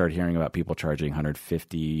 Like I started hearing about people charging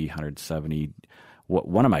 150, 170.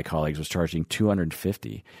 One of my colleagues was charging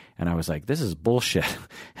 250, and I was like, this is bullshit.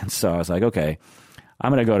 And so I was like, okay,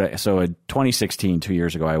 I'm going to go to, so in 2016, 2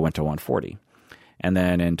 years ago, I went to 140. And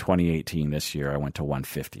then in 2018, this year, I went to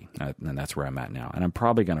 150, and that's where I'm at now. And I'm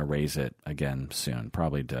probably going to raise it again soon,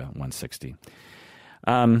 probably to 160.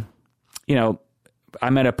 I'm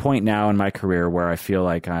at a point now in my career where I feel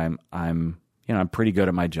like I'm pretty good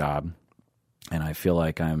at my job, and I feel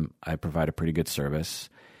like I provide a pretty good service,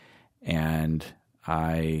 and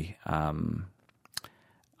I'm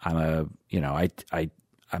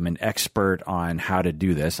an expert on how to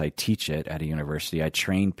do this. I teach it at a university. I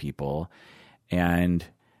train people. And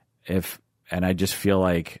I just feel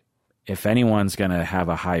like if anyone's going to have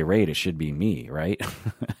a high rate, it should be me, right?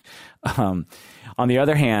 On the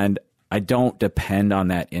other hand, I don't depend on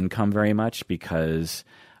that income very much because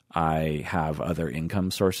I have other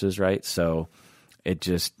income sources, right? So it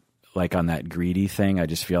just, like on that greedy thing, I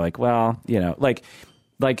just feel like, well, like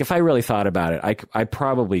if I really thought about it, I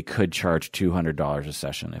probably could charge $200 a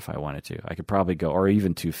session if I wanted to. I could probably go, or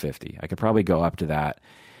even $250. I could probably go up to that.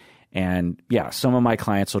 And yeah, some of my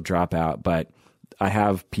clients will drop out, but I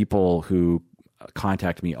have people who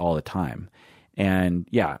contact me all the time. And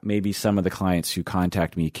yeah, maybe some of the clients who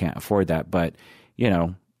contact me can't afford that, but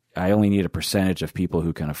I only need a percentage of people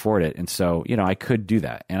who can afford it. And so, I could do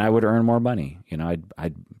that and I would earn more money.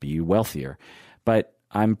 I'd be wealthier, but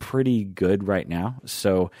I'm pretty good right now.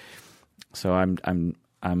 So I'm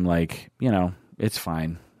like, it's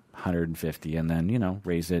fine. 150 and then,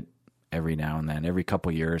 raise it every now and then, every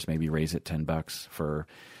couple years, maybe raise it $10 for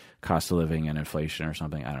cost of living and inflation or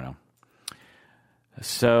something. I don't know.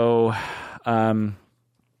 So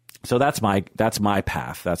that's my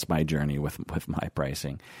path. That's my journey with my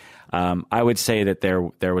pricing. I would say that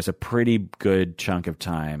there was a pretty good chunk of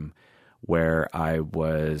time where I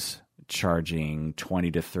was charging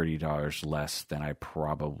 $20 to $30 less than I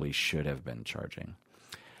probably should have been charging.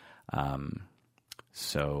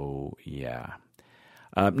 So yeah.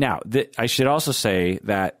 Now, I should also say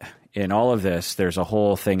that in all of this, there's a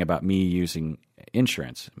whole thing about me using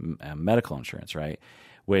insurance, medical insurance, right?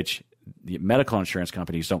 Which the medical insurance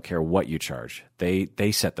companies don't care what you charge.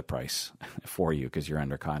 They set the price for you because you're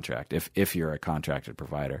under contract, if you're a contracted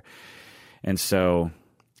provider. And so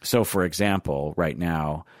for example, right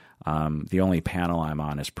now, the only panel I'm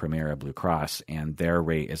on is Premera Blue Cross, and their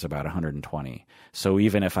rate is about 120. So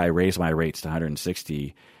even if I raise my rates to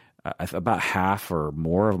 160, about half or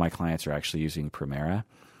more of my clients are actually using Premera.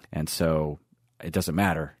 And so it doesn't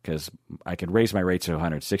matter because I could raise my rates to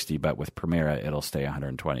 160, but with Premera, it'll stay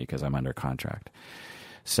 120 because I'm under contract.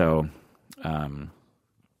 So,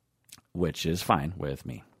 which is fine with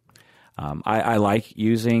me. I like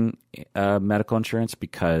using medical insurance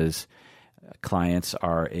because clients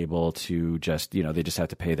are able to just, they just have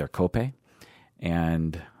to pay their copay.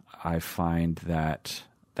 And I find that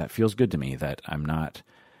feels good to me, that I'm not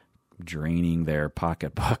draining their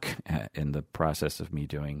pocketbook in the process of me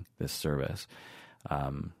doing this service.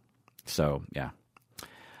 So, yeah.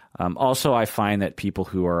 Also, I find that people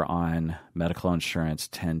who are on medical insurance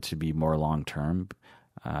tend to be more long-term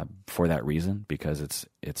for that reason, because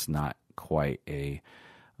it's not quite a,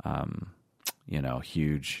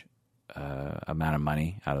 huge amount of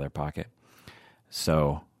money out of their pocket.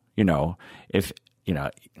 So, if,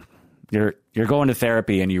 you're going to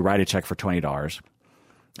therapy and you write a check for $20,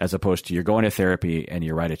 as opposed to you're going to therapy and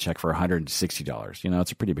you write a check for $160.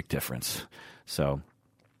 It's a pretty big difference. So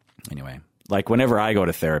anyway, like whenever I go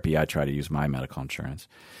to therapy, I try to use my medical insurance.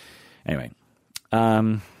 Anyway,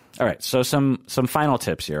 all right. So some final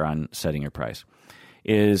tips here on setting your price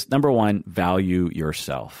is, number one, value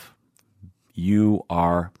yourself. You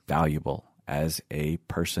are valuable as a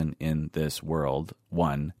person in this world.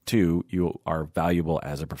 One. Two, you are valuable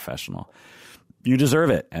as a professional. You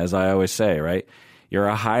deserve it, as I always say, right? You're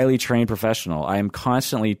a highly trained professional. I am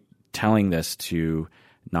constantly telling this to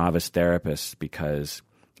novice therapists because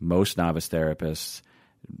most novice therapists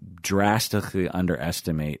drastically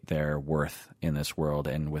underestimate their worth in this world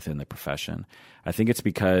and within the profession. I think it's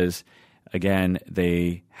because, again,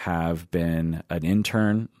 they have been an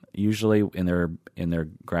intern usually in their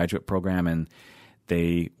graduate program, and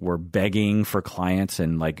they were begging for clients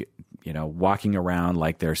and walking around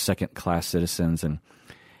like they're second-class citizens,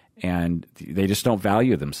 and they just don't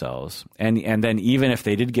value themselves. And then even if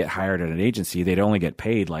they did get hired at an agency, they'd only get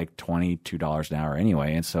paid like $22 an hour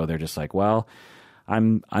anyway. And so they're just like, well,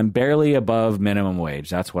 I'm barely above minimum wage.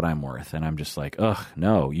 That's what I'm worth. And I'm just like, ugh,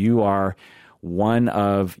 no, you are one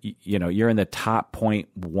of, you're in the top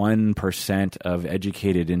 0.1% of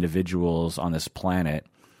educated individuals on this planet.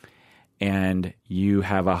 And you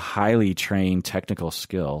have a highly trained technical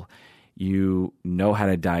skill. You know how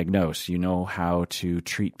to diagnose. You know how to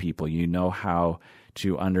treat people. You know how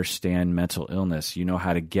to understand mental illness. You know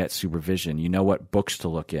how to get supervision. You know what books to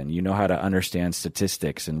look in. You know how to understand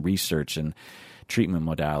statistics and research and treatment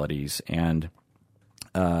modalities. And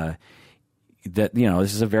this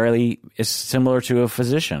is it's similar to a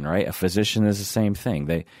physician, right? A physician is the same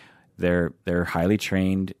thing. They're highly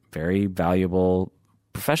trained, very valuable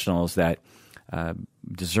professionals that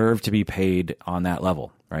deserve to be paid on that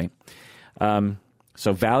level, right?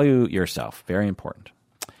 So value yourself, very important,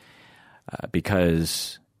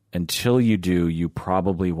 because until you do, you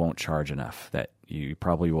probably won't charge enough, that you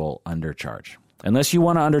probably will undercharge, unless you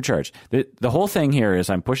want to undercharge. The whole thing here is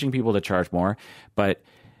I'm pushing people to charge more, but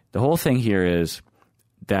the whole thing here is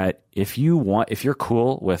that if you're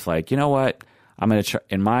cool with like, you know what, I'm going to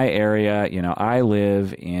in my area, I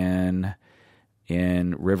live in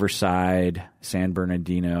Riverside, San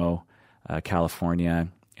Bernardino, California,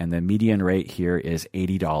 and the median rate here is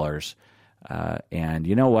 $80. And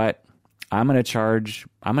you know what? I'm going to charge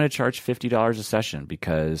 $50 a session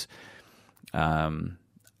because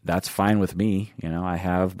that's fine with me. I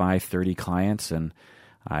have my 30 clients and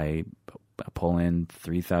I pull in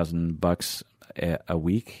 $3,000 a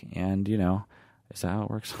week, and is that how it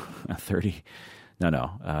works? 30?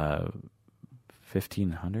 No,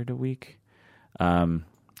 1,500 a week.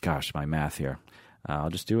 Gosh, my math here. I'll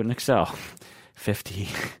just do it in Excel.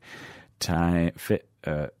 $50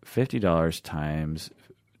 times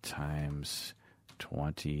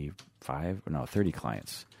 25. No, 30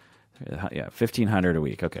 clients. Yeah, 1,500 a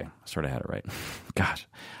week. Okay, sort of had it right. Gosh,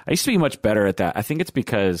 I used to be much better at that. I think it's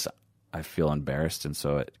because I feel embarrassed, and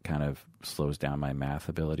so it kind of slows down my math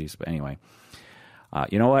abilities. But anyway,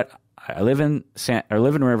 you know what? I live in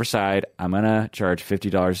Riverside. I'm gonna charge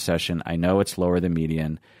 $50 a session. I know it's lower than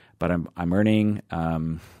median, but I'm earning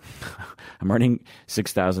I'm earning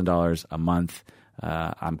 $6,000 a month.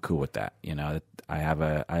 I'm cool with that. I have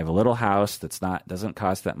a little house doesn't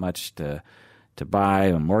cost that much to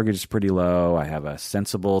buy. My mortgage is pretty low. I have a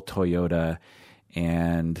sensible Toyota,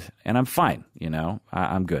 and I'm fine.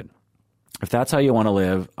 I'm good. If that's how you want to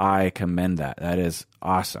live, I commend that. That is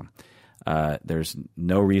awesome. There's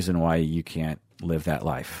no reason why you can't live that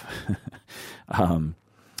life.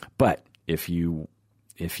 But if you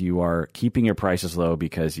are keeping your prices low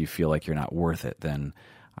because you feel like you're not worth it, then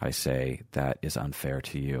I say that is unfair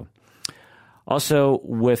to you. Also,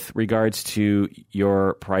 with regards to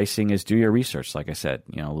your pricing, is do your research. Like I said,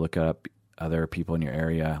 look up other people in your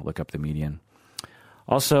area, look up the median.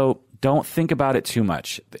 Also, don't think about it too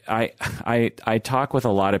much. I talk with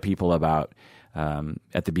a lot of people about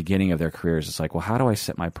at the beginning of their careers. It's like, well, how do I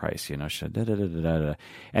set my price? And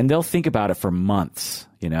they'll think about it for months,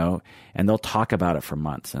 and they'll talk about it for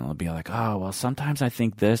months, and they'll be like, oh, well, sometimes I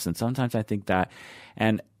think this, and sometimes I think that,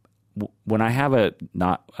 and when I have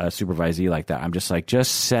not a supervisee like that, I'm just like,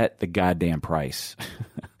 just set the goddamn price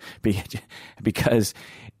because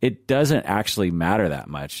it doesn't actually matter that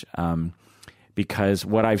much. Because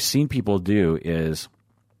what I've seen people do is,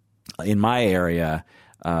 in my area,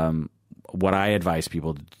 what I advise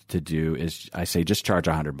people to do is I say just charge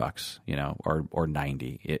 $100, or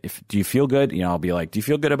 90. Do you feel good? I'll be like, do you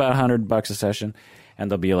feel good about $100 a session? And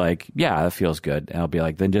they'll be like, yeah, that feels good. And I'll be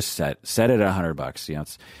like, then just set it at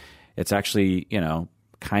 $100. It's actually,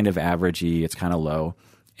 kind of averagey. It's kind of low.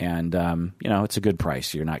 And, it's a good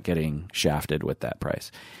price. You're not getting shafted with that price.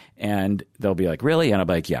 And they'll be like, really? And I'll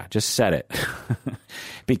be like, yeah, just set it.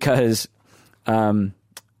 Because a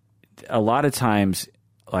lot of times,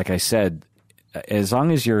 like I said, as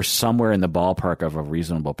long as you're somewhere in the ballpark of a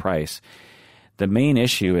reasonable price, the main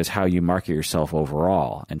issue is how you market yourself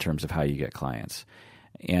overall in terms of how you get clients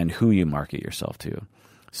and who you market yourself to.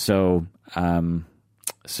 So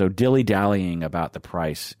dilly-dallying about the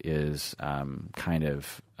price is kind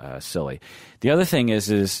of silly. The other thing is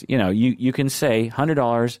you can say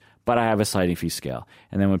 $100, but I have a sliding fee scale.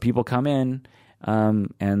 And then when people come in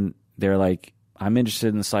and they're like, I'm interested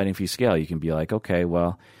in the sliding fee scale, you can be like, okay,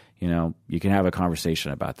 well, you can have a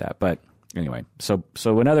conversation about that. But anyway, so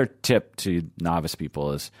another tip to novice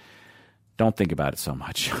people is don't think about it so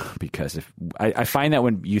much because I find that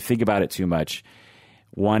when you think about it too much,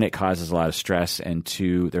 one, it causes a lot of stress, and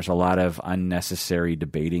two, there's a lot of unnecessary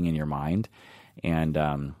debating in your mind. And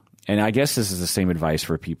I guess this is the same advice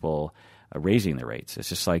for people raising their rates. It's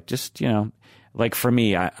just like, like for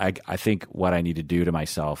me, I think what I need to do to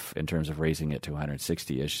myself in terms of raising it to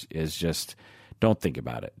 160 is just don't think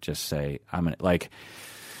about it. Just say, I'm gonna, like,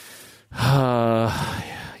 so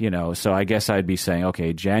I guess I'd be saying,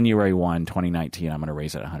 okay, January 1, 2019, I'm going to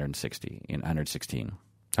raise it 116.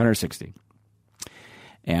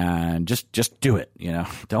 And just do it,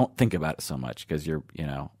 don't think about it so much because you're,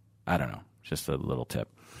 I don't know, just a little tip.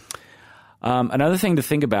 Another thing to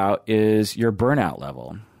think about is your burnout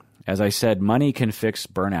level. As I said, money can fix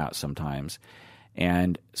burnout sometimes.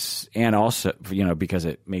 And also, because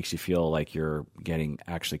it makes you feel like you're getting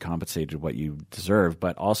actually compensated what you deserve,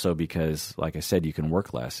 but also because, like I said, you can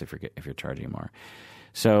work less if you're charging more.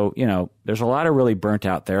 So, there's a lot of really burnt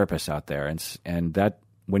out therapists out there. And that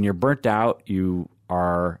when you're burnt out, you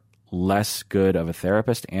are less good of a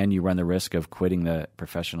therapist and you run the risk of quitting the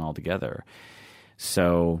profession altogether.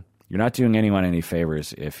 So you're not doing anyone any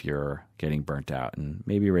favors if you're getting burnt out, and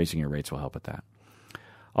maybe raising your rates will help with that.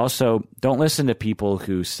 Also, don't listen to people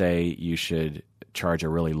who say you should charge a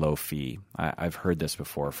really low fee. I've heard this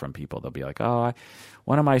before from people. They'll be like, oh,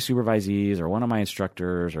 one of my supervisees or one of my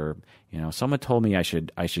instructors or, someone told me I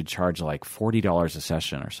should charge like $40 a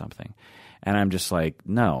session or something. And I'm just like,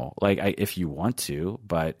 no, if you want to,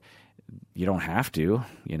 but you don't have to,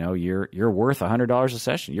 you're worth $100 a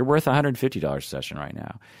session. You're worth $150 a session right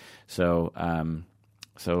now. So,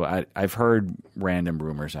 I've heard random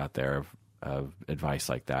rumors out there of advice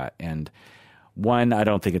like that. And one, I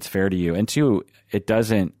don't think it's fair to you. And two, it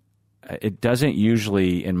doesn't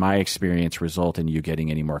usually, in my experience, result in you getting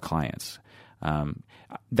any more clients.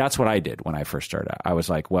 That's what I did when I first started out. I was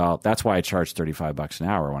like, well, that's why I charged $35 an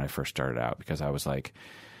hour when I first started out, because I was like,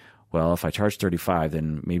 well, if I charge 35,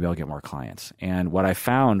 then maybe I'll get more clients. And what I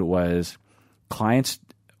found was clients,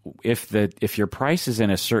 if your price is in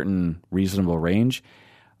a certain reasonable range,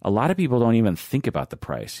 a lot of people don't even think about the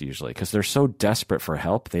price usually because they're so desperate for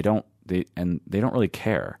help. They don't really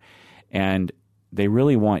care, and they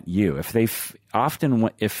really want you. If they've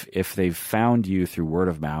found you through word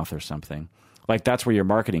of mouth or something, like that's where your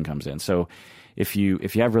marketing comes in. So if you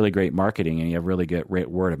have really great marketing and you have really good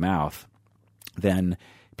word of mouth, then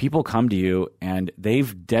people come to you and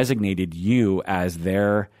they've designated you as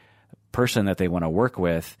their person that they want to work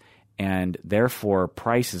with, and therefore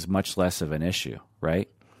price is much less of an issue, right?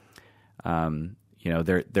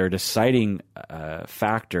 Their deciding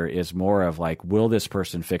factor is more of like, will this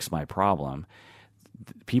person fix my problem?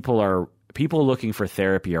 People looking for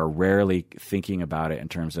therapy are rarely thinking about it in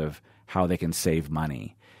terms of how they can save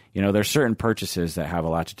money. There's certain purchases that have a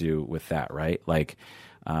lot to do with that, right? Like,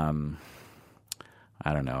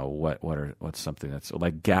 I don't know what's something that's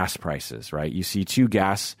like gas prices, right? You see two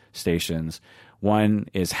gas stations, one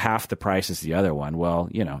is half the price as the other one. Well,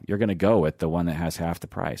 you're going to go with the one that has half the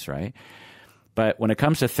price, right? But when it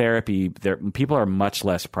comes to therapy, people are much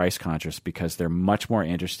less price conscious because they're much more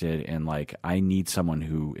interested in like, I need someone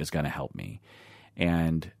who is going to help me,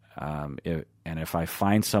 and if I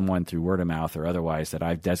find someone through word of mouth or otherwise that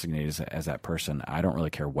I've designated as that person, I don't really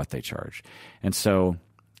care what they charge. And so,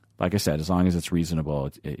 like I said, as long as it's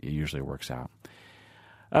reasonable, it usually works out.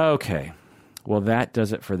 Okay. Well, that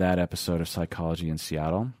does it for that episode of Psychology in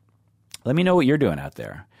Seattle. Let me know what you're doing out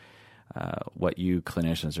there, what you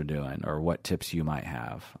clinicians are doing, or what tips you might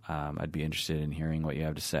have. I'd be interested in hearing what you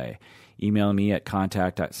have to say. Email me at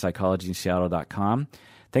contact@psychologyinseattle.com.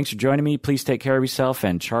 Thanks for joining me. Please take care of yourself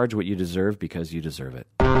and charge what you deserve because you deserve it.